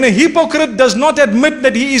forgiveness. When a hypocrite does not admit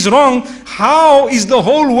that he is wrong, how is the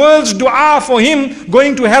whole world's dua for him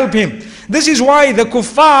going to help him? This is why the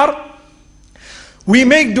kuffar, we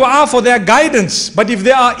make dua for their guidance. But if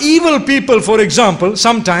there are evil people, for example,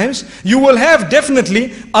 sometimes you will have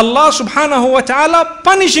definitely Allah subhanahu wa ta'ala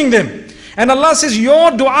punishing them. And Allah says,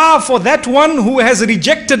 your dua for that one who has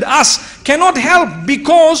rejected us cannot help,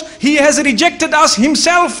 because he has rejected us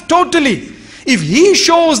himself totally. If he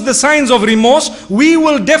shows the signs of remorse, we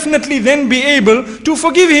will definitely then be able to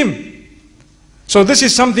forgive him. So this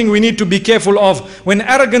is something we need to be careful of. When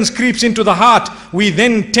arrogance creeps into the heart, we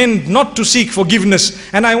then tend not to seek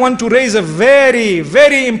forgiveness. And I want to raise a very,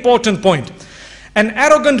 very important point. An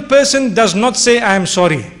arrogant person does not say, I am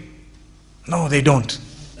sorry. No, they don't.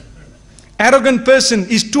 Arrogant person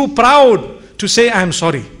is too proud to say, I am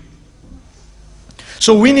sorry.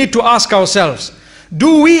 So we need to ask ourselves,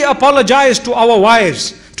 do we apologize to our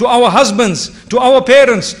wives, to our husbands, to our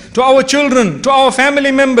parents, to our children, to our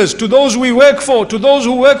family members, to those we work for, to those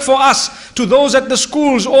who work for us, to those at the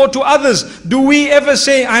schools or to others? Do we ever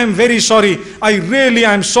say, I am very sorry, I really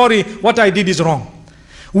am sorry, what I did is wrong?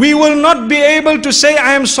 We will not be able to say,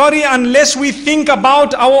 I am sorry, unless we think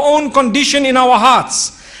about our own condition in our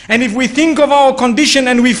hearts. And if we think of our condition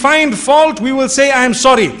and we find fault, we will say, I am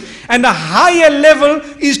sorry. And a higher level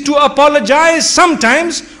is to apologize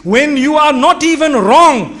sometimes when you are not even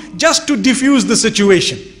wrong, just to diffuse the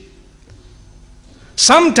situation.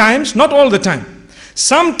 Sometimes, not all the time,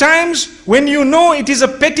 sometimes when you know it is a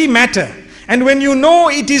petty matter, and when you know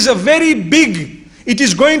it is a very big, it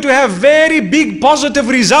is going to have very big positive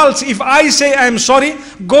results. If I say I am sorry,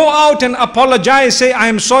 go out and apologize, say I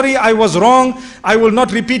am sorry, I was wrong, I will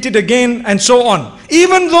not repeat it again, and so on.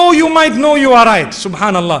 Even though you might know you are right,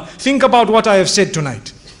 subhanallah. Think about what I have said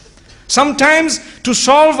tonight. Sometimes to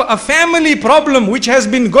solve a family problem which has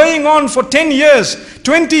been going on for 10 years,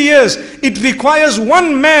 20 years, it requires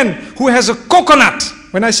one man who has a coconut.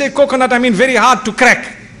 When I say coconut, I mean very hard to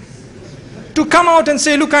crack. To come out and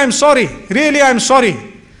say, look, I am sorry, really I am sorry.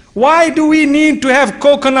 Why do we need to have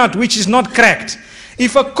coconut which is not cracked?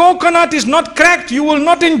 If a coconut is not cracked, you will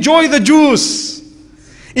not enjoy the juice.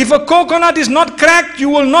 If a coconut is not cracked, you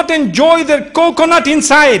will not enjoy the coconut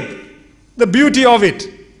inside, the beauty of it.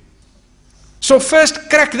 So first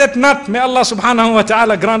crack that nut. May Allah subhanahu wa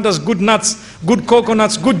ta'ala grant us good nuts, good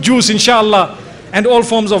coconuts, good juice inshallah, and all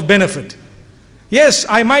forms of benefit. Yes,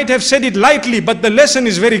 I might have said it lightly, but the lesson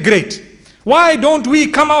is very great. Why don't we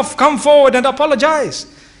come forward and apologize?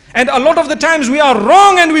 And a lot of the times we are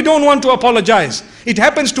wrong and we don't want to apologize. It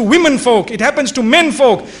happens to women folk, it happens to men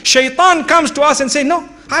folk. Shaitan comes to us and say, no,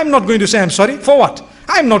 I'm not going to say I'm sorry. For what?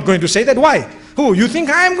 I'm not going to say that. Why? Who? You think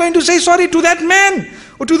I am going to say sorry to that man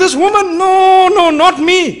or to this woman? No, no, not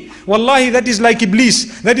me. Wallahi, that is like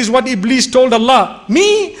Iblis. That is what Iblis told Allah.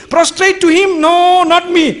 Me? Prostrate to him? No, not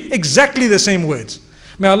me. Exactly the same words.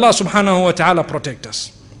 May Allah subhanahu wa ta'ala protect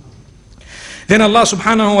us. Then Allah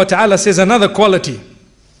subhanahu wa ta'ala says another quality.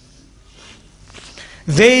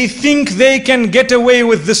 They think they can get away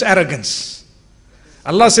with this arrogance.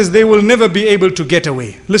 Allah says they will never be able to get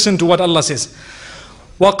away. Listen to what Allah says.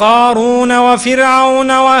 وَقَارُونَ وَفِرْعَوْنَ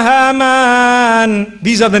وَهَامَانَ.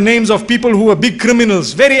 These are the names of people who were big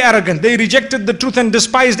criminals, very arrogant. They rejected the truth and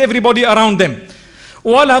despised everybody around them.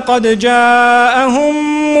 وَلَقَدْ جَاءَهُمْ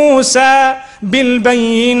مُوسَى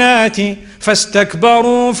بِالْبَيِّنَاتِ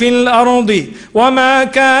فاستكبروا في الأرض وما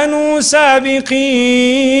كانوا سابقين.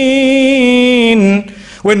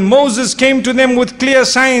 When Moses came to them with clear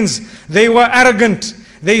signs, they were arrogant.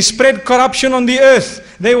 They spread corruption on the earth.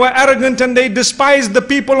 They were arrogant and they despised the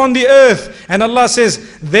people on the earth. And Allah says,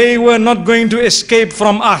 they were not going to escape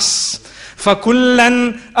from us.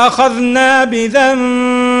 فَكُلًّا أَخَذْنَا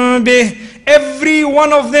بِذَنبِهِ. Every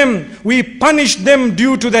one of them, we punished them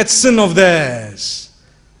due to that sin of theirs.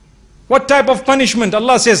 What type of punishment?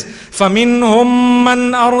 Allah says, فَمِنْهُمْ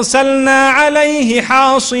مَنْ أَرْسَلْنَا عَلَيْهِ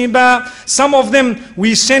حَاصِبًا. Some of them,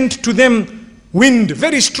 we sent to them wind,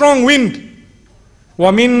 very strong wind.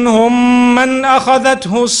 وَمِنْهُمْ مَنْ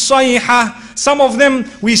أَخَذَتْهُ الصَّيْحَةِ. Some of them,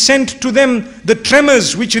 we sent to them the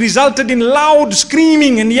tremors which resulted in loud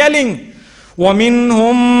screaming and yelling.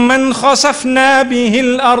 وَمِنْهُمْ مَنْ خَسَفْنَا بِهِ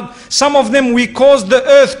الْأَرْضِ. Some of them, we caused the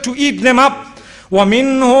earth to eat them up.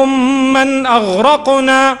 وَمِنْهُمْ مَنْ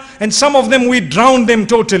أَغْرَقْنَا. And some of them we drowned them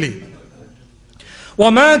totally.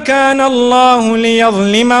 وَمَا كَانَ اللَّهُ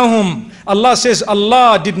لِيَظْلِمَهُمْ. Allah says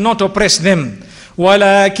Allah did not oppress them.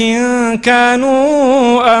 وَلَكِنْ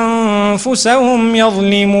كَانُوا أَنفُسَهُمْ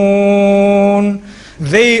يَظْلِمُونَ.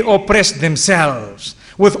 They oppressed themselves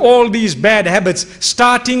with all these bad habits,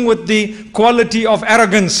 starting with the quality of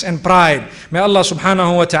arrogance and pride. May Allah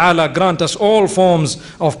subhanahu wa ta'ala grant us all forms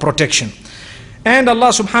of protection. And Allah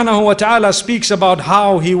subhanahu wa ta'ala speaks about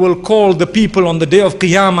how He will call the people on the day of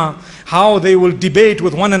Qiyamah, how they will debate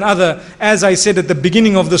with one another, as I said at the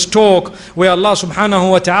beginning of this talk, where Allah subhanahu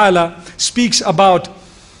wa ta'ala speaks about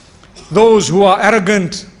those who are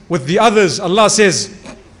arrogant with the others. Allah says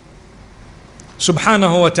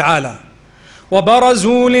subhanahu wa ta'ala,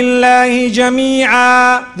 وَبَرَزُوا لِلَّهِ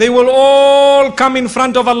جَمِيعًا. They will all come in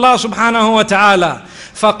front of Allah subhanahu wa ta'ala.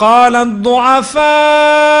 فَقَالَ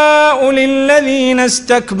الضُّعَفَاءُ لِلَّذِينَ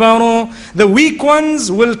اسْتَكْبَرُوا. The weak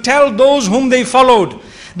ones will tell those whom they followed.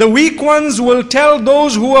 The weak ones will tell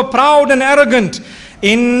those who are proud and arrogant,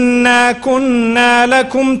 إِنَّا كُنَّا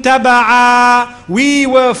لَكُمْ تَبَعًا. We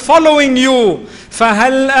were following you.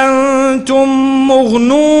 فَهَلْ أَنْتُمْ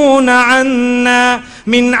مُغْنُونَ عَنَّا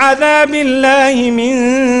مِنْ عَذَابِ اللَّهِ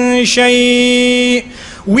مِنْ شَيْءٍ.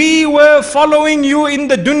 We were following you in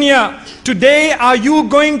the dunya. Today, are you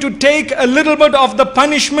going to take a little bit of the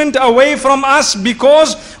punishment away from us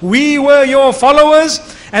because we were your followers?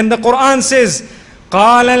 And the Quran says,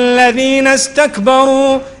 قَالَ الَّذِينَ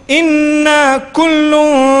اسْتَكْبَرُوا إِنَّا كُلٌّ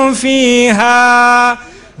فِيهَا.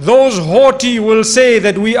 Those haughty will say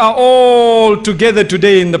that we are all together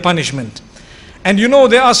today in the punishment. And you know,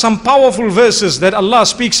 there are some powerful verses that Allah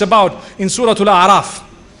speaks about in Surah Al-A'raf,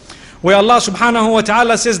 where Allah subhanahu wa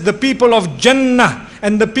ta'ala says the people of Jannah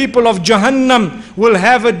and the people of Jahannam will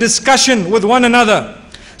have a discussion with one another.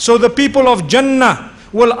 So the people of Jannah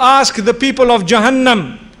will ask the people of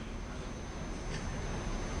Jahannam.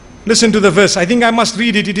 Listen to the verse. I think I must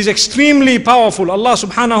read it. It is extremely powerful. Allah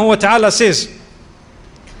subhanahu wa ta'ala says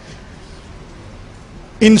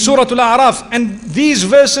in Surah Al-A'raf, and these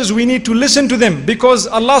verses we need to listen to them because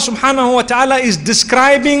Allah subhanahu wa ta'ala is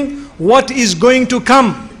describing what is going to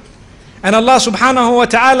come. And Allah subhanahu wa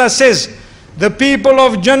ta'ala says, the people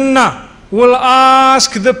of Jannah will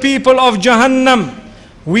ask the people of Jahannam,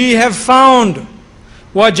 we have found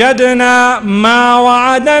وَجَدْنَا مَا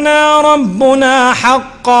وَعَدَنَا رَبُّنَا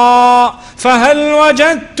حَقًّا فَهَلْ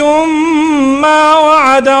وَجَدْتُمْ مَا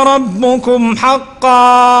وَعَدَ رَبُّكُمْ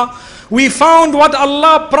حَقًّا. We found what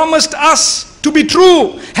Allah promised us to be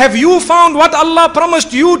true. Have you found what Allah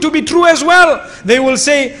promised you to be true as well? They will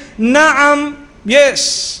say, Na'am,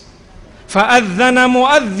 yes. فَأَذَّنَ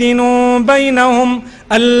مُؤَذِّنٌ بَيْنَهُمْ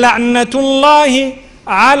اللَّعْنَةُ اللَّهِ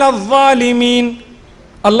عَلَى الظَّالِمِينَ.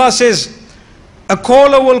 Allah says, a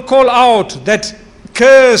caller will call out that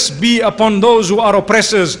curse be upon those who are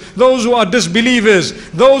oppressors, those who are disbelievers,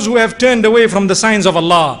 those who have turned away from the signs of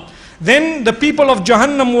Allah. Then the people of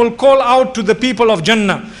Jahannam will call out to the people of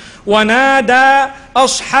Jannah. وَنَادَى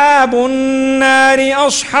أَصْحَابُ النَّارِ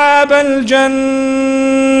أَصْحَابَ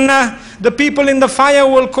الْجَنَّةِ. The people in the fire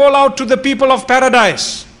will call out to the people of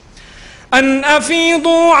paradise. أَنْ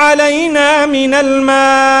أَفِيضُوا عَلَيْنَا مِنَ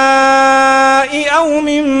الْمَاءِ أَوْ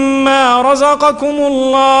مِمَّا رَزَقَكُمُ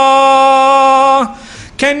اللَّهُ.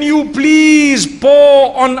 Can you please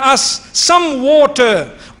pour on us some water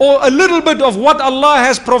or a little bit of what Allah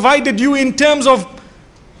has provided you in terms of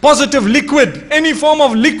positive liquid, any form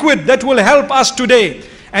of liquid that will help us today?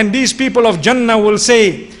 And these people of Jannah will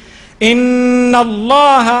say, إِنَّ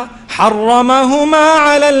اللَّهَ حَرَّمَهُمَا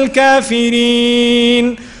عَلَى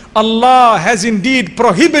الْكَافِرِينَ. Allah has indeed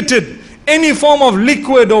prohibited any form of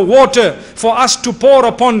liquid or water for us to pour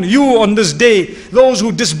upon you on this day, those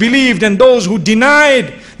who disbelieved and those who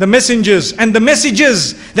denied the messengers and the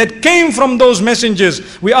messages that came from those messengers.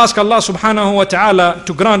 We ask Allah subhanahu wa ta'ala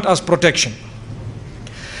to grant us protection.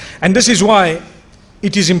 And this is why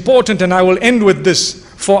it is important, and I will end with this,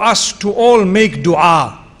 for us to all make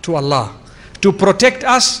dua to Allah to protect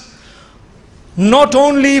us not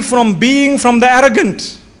only from being from the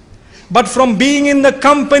arrogant, but from being in the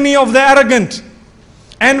company of the arrogant,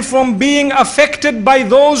 and from being affected by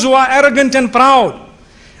those who are arrogant and proud.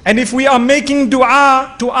 And if we are making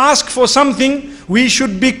dua to ask for something, we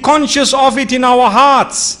should be conscious of it in our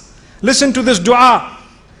hearts. Listen to this dua.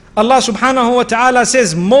 Allah subhanahu wa ta'ala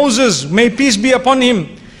says, Moses, may peace be upon him,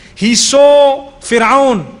 he saw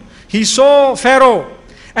Fir'aun, he saw Pharaoh,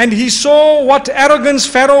 and he saw what arrogance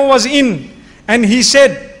Pharaoh was in. And he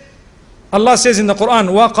said, Allah says in the Quran,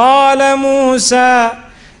 وَقَالَ مُوسَى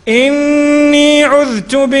إِنِّي عُذْتُ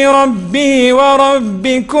بِرَبِّي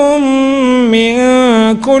وَرَبِّكُمْ مِنْ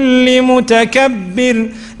كُلِّ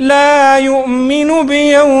مُتَكَبِّرٍ لَا يُؤْمِنُ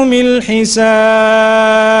بِيَوْمِ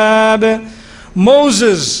الْحِسَابِ.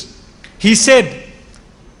 Moses, He said,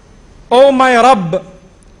 "O my Rabb,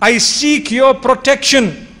 I seek your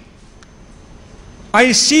protection.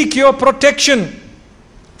 I seek your protection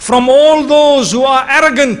from all those who are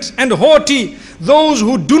arrogant and haughty, those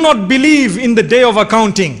who do not believe in the day of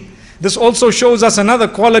accounting." This also shows us another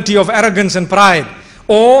quality of arrogance and pride,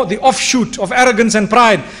 or the offshoot of arrogance and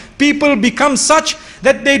pride. People become such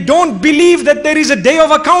that they don't believe that there is a day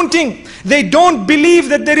of accounting. They don't believe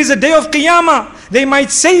that there is a day of Qiyamah. They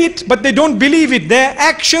might say it, but they don't believe it. Their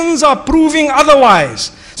actions are proving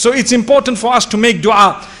otherwise. So it's important for us to make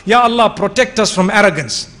dua. Ya Allah, protect us from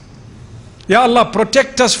arrogance. Ya Allah,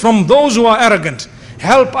 protect us from those who are arrogant.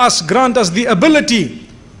 Help us, grant us the ability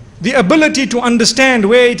to understand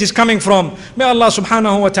where it is coming from. May Allah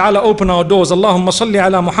subhanahu wa ta'ala open our doors. Allahumma salli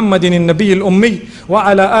ala Muhammadin in Nabi al-Ummi wa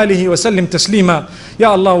ala alihi wa sallim taslima.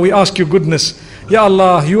 Ya Allah, we ask you goodness. Ya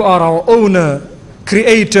Allah, you are our owner,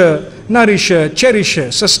 creator, nourisher,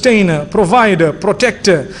 cherisher, sustainer, provider,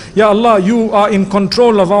 protector. Ya Allah, you are in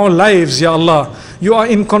control of our lives, Ya Allah. You are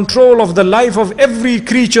in control of the life of every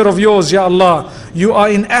creature of yours, Ya Allah. You are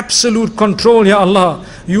in absolute control, Ya Allah.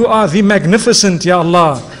 You are the magnificent, Ya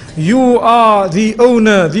Allah. You are the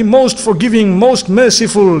owner, the most forgiving, most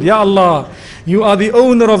merciful, Ya Allah. You are the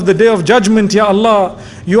owner of the day of judgment, Ya Allah.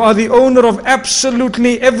 You are the owner of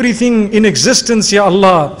absolutely everything in existence, Ya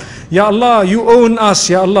Allah. Ya Allah, you own us,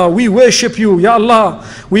 Ya Allah. We worship you, Ya Allah.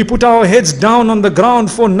 We put our heads down on the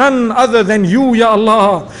ground for none other than you, Ya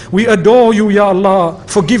Allah. We adore you, Ya Allah.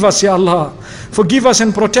 Forgive us, Ya Allah. Forgive us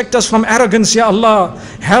and protect us from arrogance, Ya Allah.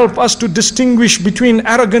 Help us to distinguish between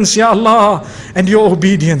arrogance, Ya Allah, and your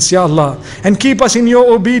obedience, Ya Allah. And keep us in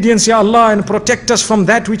your obedience, Ya Allah, and protect us from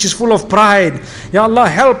that which is full of pride. Ya Allah,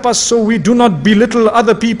 help us so we do not belittle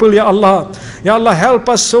other people, Ya Allah. Ya Allah, help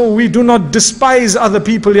us so we do not despise other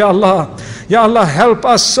people, Ya Allah. Ya Allah, help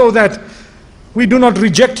us so that we do not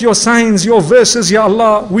reject your signs, your verses, Ya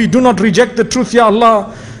Allah. We do not reject the truth, Ya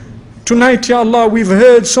Allah. Tonight, Ya Allah, we've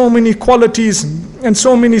heard so many qualities and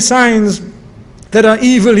so many signs that are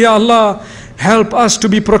evil, Ya Allah. Help us to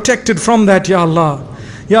be protected from that, Ya Allah.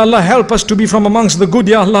 Ya Allah, help us to be from amongst the good,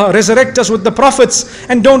 Ya Allah. Resurrect us with the prophets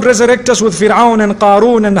and don't resurrect us with Fir'aun and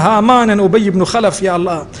Qarun and Haman and Ubay ibn Khalaf, Ya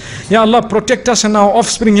Allah. Ya Allah, protect us and our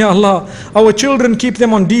offspring, Ya Allah. Our children, keep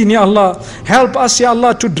them on deen, Ya Allah. Help us, Ya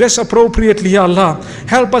Allah, to dress appropriately, Ya Allah.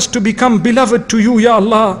 Help us to become beloved to you, Ya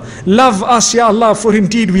Allah. Love us, Ya Allah, for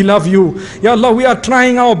indeed we love you. Ya Allah, we are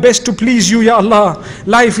trying our best to please you, Ya Allah.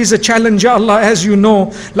 Life is a challenge, Ya Allah, as you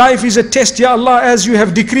know. Life is a test, Ya Allah, as you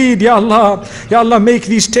have decreed, Ya Allah. Ya Allah, make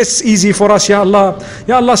these tests easy for us, Ya Allah.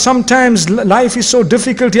 Ya Allah, sometimes life is so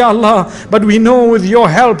difficult, Ya Allah, but we know with your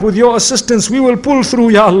help, with your assistance, we will pull through,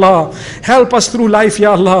 Ya Allah. Help us through life,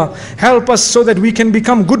 Ya Allah. Help us so that we can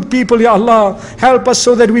become good people, Ya Allah. Help us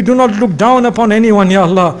so that we do not look down upon anyone, Ya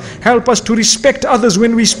Allah. Help us to respect others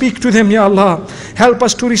when we speak to them, Ya Allah. Help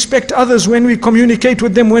us to respect others when we communicate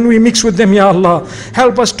with them, when we mix with them, Ya Allah.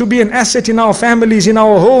 Help us to be an asset in our families, in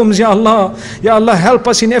our homes, Ya Allah. Ya Allah, help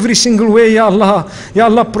us in every single way, Ya Allah. Ya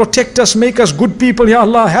Allah, protect us, make us good people, Ya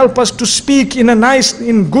Allah. Help us to speak in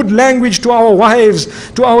good language to our wives,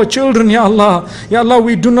 to our children, Ya Allah. Ya Allah,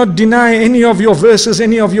 we do not deny any of your verses,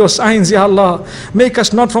 any of your signs, Ya Allah. Make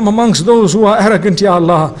us not from amongst those who are arrogant, Ya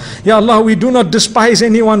Allah. Ya Allah, we do not despise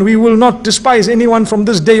anyone. We will not despise anyone from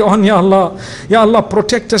this day on, Ya Allah. Ya Allah,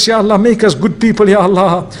 protect us, Ya Allah. Make us good people, Ya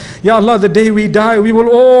Allah. Ya Allah, the day we die, we will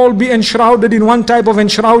all be enshrouded in one type of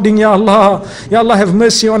enshrouding, Ya Allah. Ya Allah, have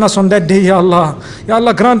mercy on us on that day, Ya Allah. Ya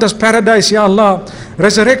Allah, grant us paradise, Ya Allah.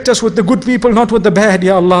 Resurrect us with the good people, not with the bad,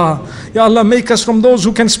 Ya Allah. Ya Allah, make us from those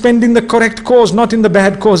who can spend in the correct cause, not in the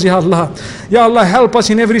bad cause, Ya Allah. Ya Allah, help us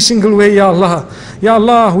in every single way, Ya Allah. Ya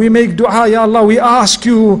Allah, we make dua, Ya Allah. We ask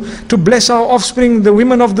you to bless our offspring, the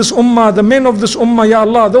women of this ummah, the men of this ummah, Ya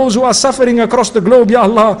Allah. Those who are suffering across the globe, Ya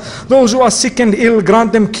Allah. Those who are sick and ill,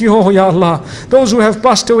 grant them cure, Ya Allah. Those who have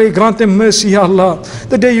passed away, grant them mercy, Ya Allah.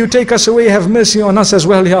 The day you take us away, have mercy on us as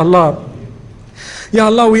well, Ya Allah. Ya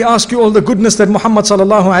Allah, we ask you all the goodness that Muhammad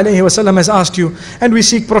sallallahu alayhi wasallam has asked you, and we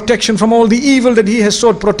seek protection from all the evil that he has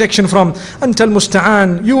sought protection from. Antal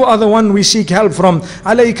musta'an, you are the one we seek help from.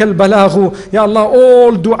 Alayka al-balaghu, Ya Allah,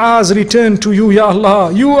 all du'as return to you, Ya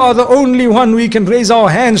Allah. You are the only one we can raise our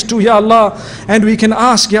hands to, Ya Allah, and we can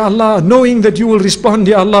ask, Ya Allah, knowing that you will respond,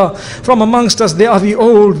 Ya Allah. From amongst us, there are the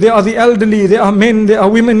old, there are the elderly, there are men, there are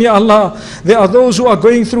women, Ya Allah. There are those who are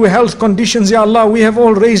going through health conditions, Ya Allah. We have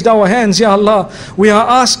all raised our hands, Ya Allah. We are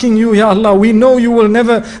asking you, Ya Allah. We know you will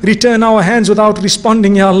never return our hands without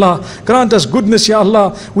responding, Ya Allah. Grant us goodness, Ya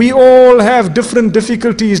Allah. We all have different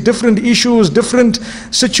difficulties, different issues, different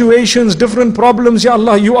situations, different problems, Ya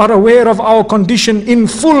Allah. You are aware of our condition in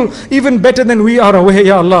full, even better than we are aware,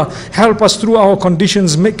 Ya Allah. Help us through our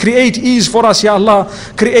conditions. Create ease for us, Ya Allah.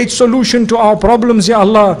 Create solution to our problems, Ya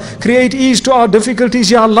Allah. Create ease to our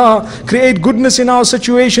difficulties, Ya Allah. Create goodness in our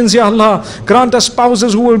situations, Ya Allah. Grant us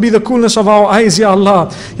spouses who will be the coolness of our eyes, Ya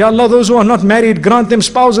Allah. Ya Allah, those who are not married, grant them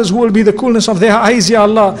spouses who will be the coolness of their eyes, Ya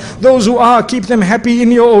Allah. Those who are, keep them happy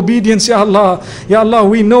in your obedience, Ya Allah. Ya Allah,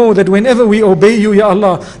 we know that whenever we obey you, Ya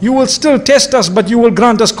Allah, you will still test us, but you will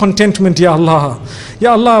grant us contentment, Ya Allah.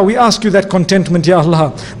 Ya Allah, we ask you that contentment, Ya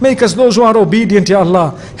Allah. Make us those who are obedient, Ya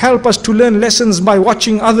Allah. Help us to learn lessons by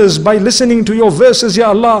watching others, by listening to your verses, Ya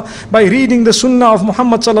Allah, by reading the sunnah of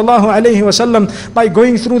Muhammad sallallahu alayhi wasallam, by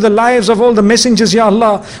going through the lives of all the messengers, Ya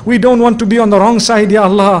Allah. We don't want to be on the wrong side, Ya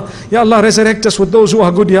Allah. Ya Allah, resurrect us with those who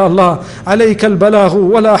are good, Ya Allah. عليك البلاغ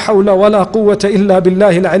ولا حول ولا قوة إلا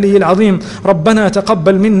بالله العلي العظيم. ربنا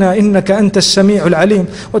تقبل منا إنك أنت السميع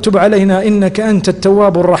العليم وتب علينا إنك أنت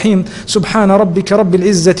التواب الرحيم. سبحان ربك رب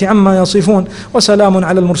العزة عما يصفون وسلام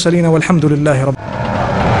على المرسلين والحمد لله رب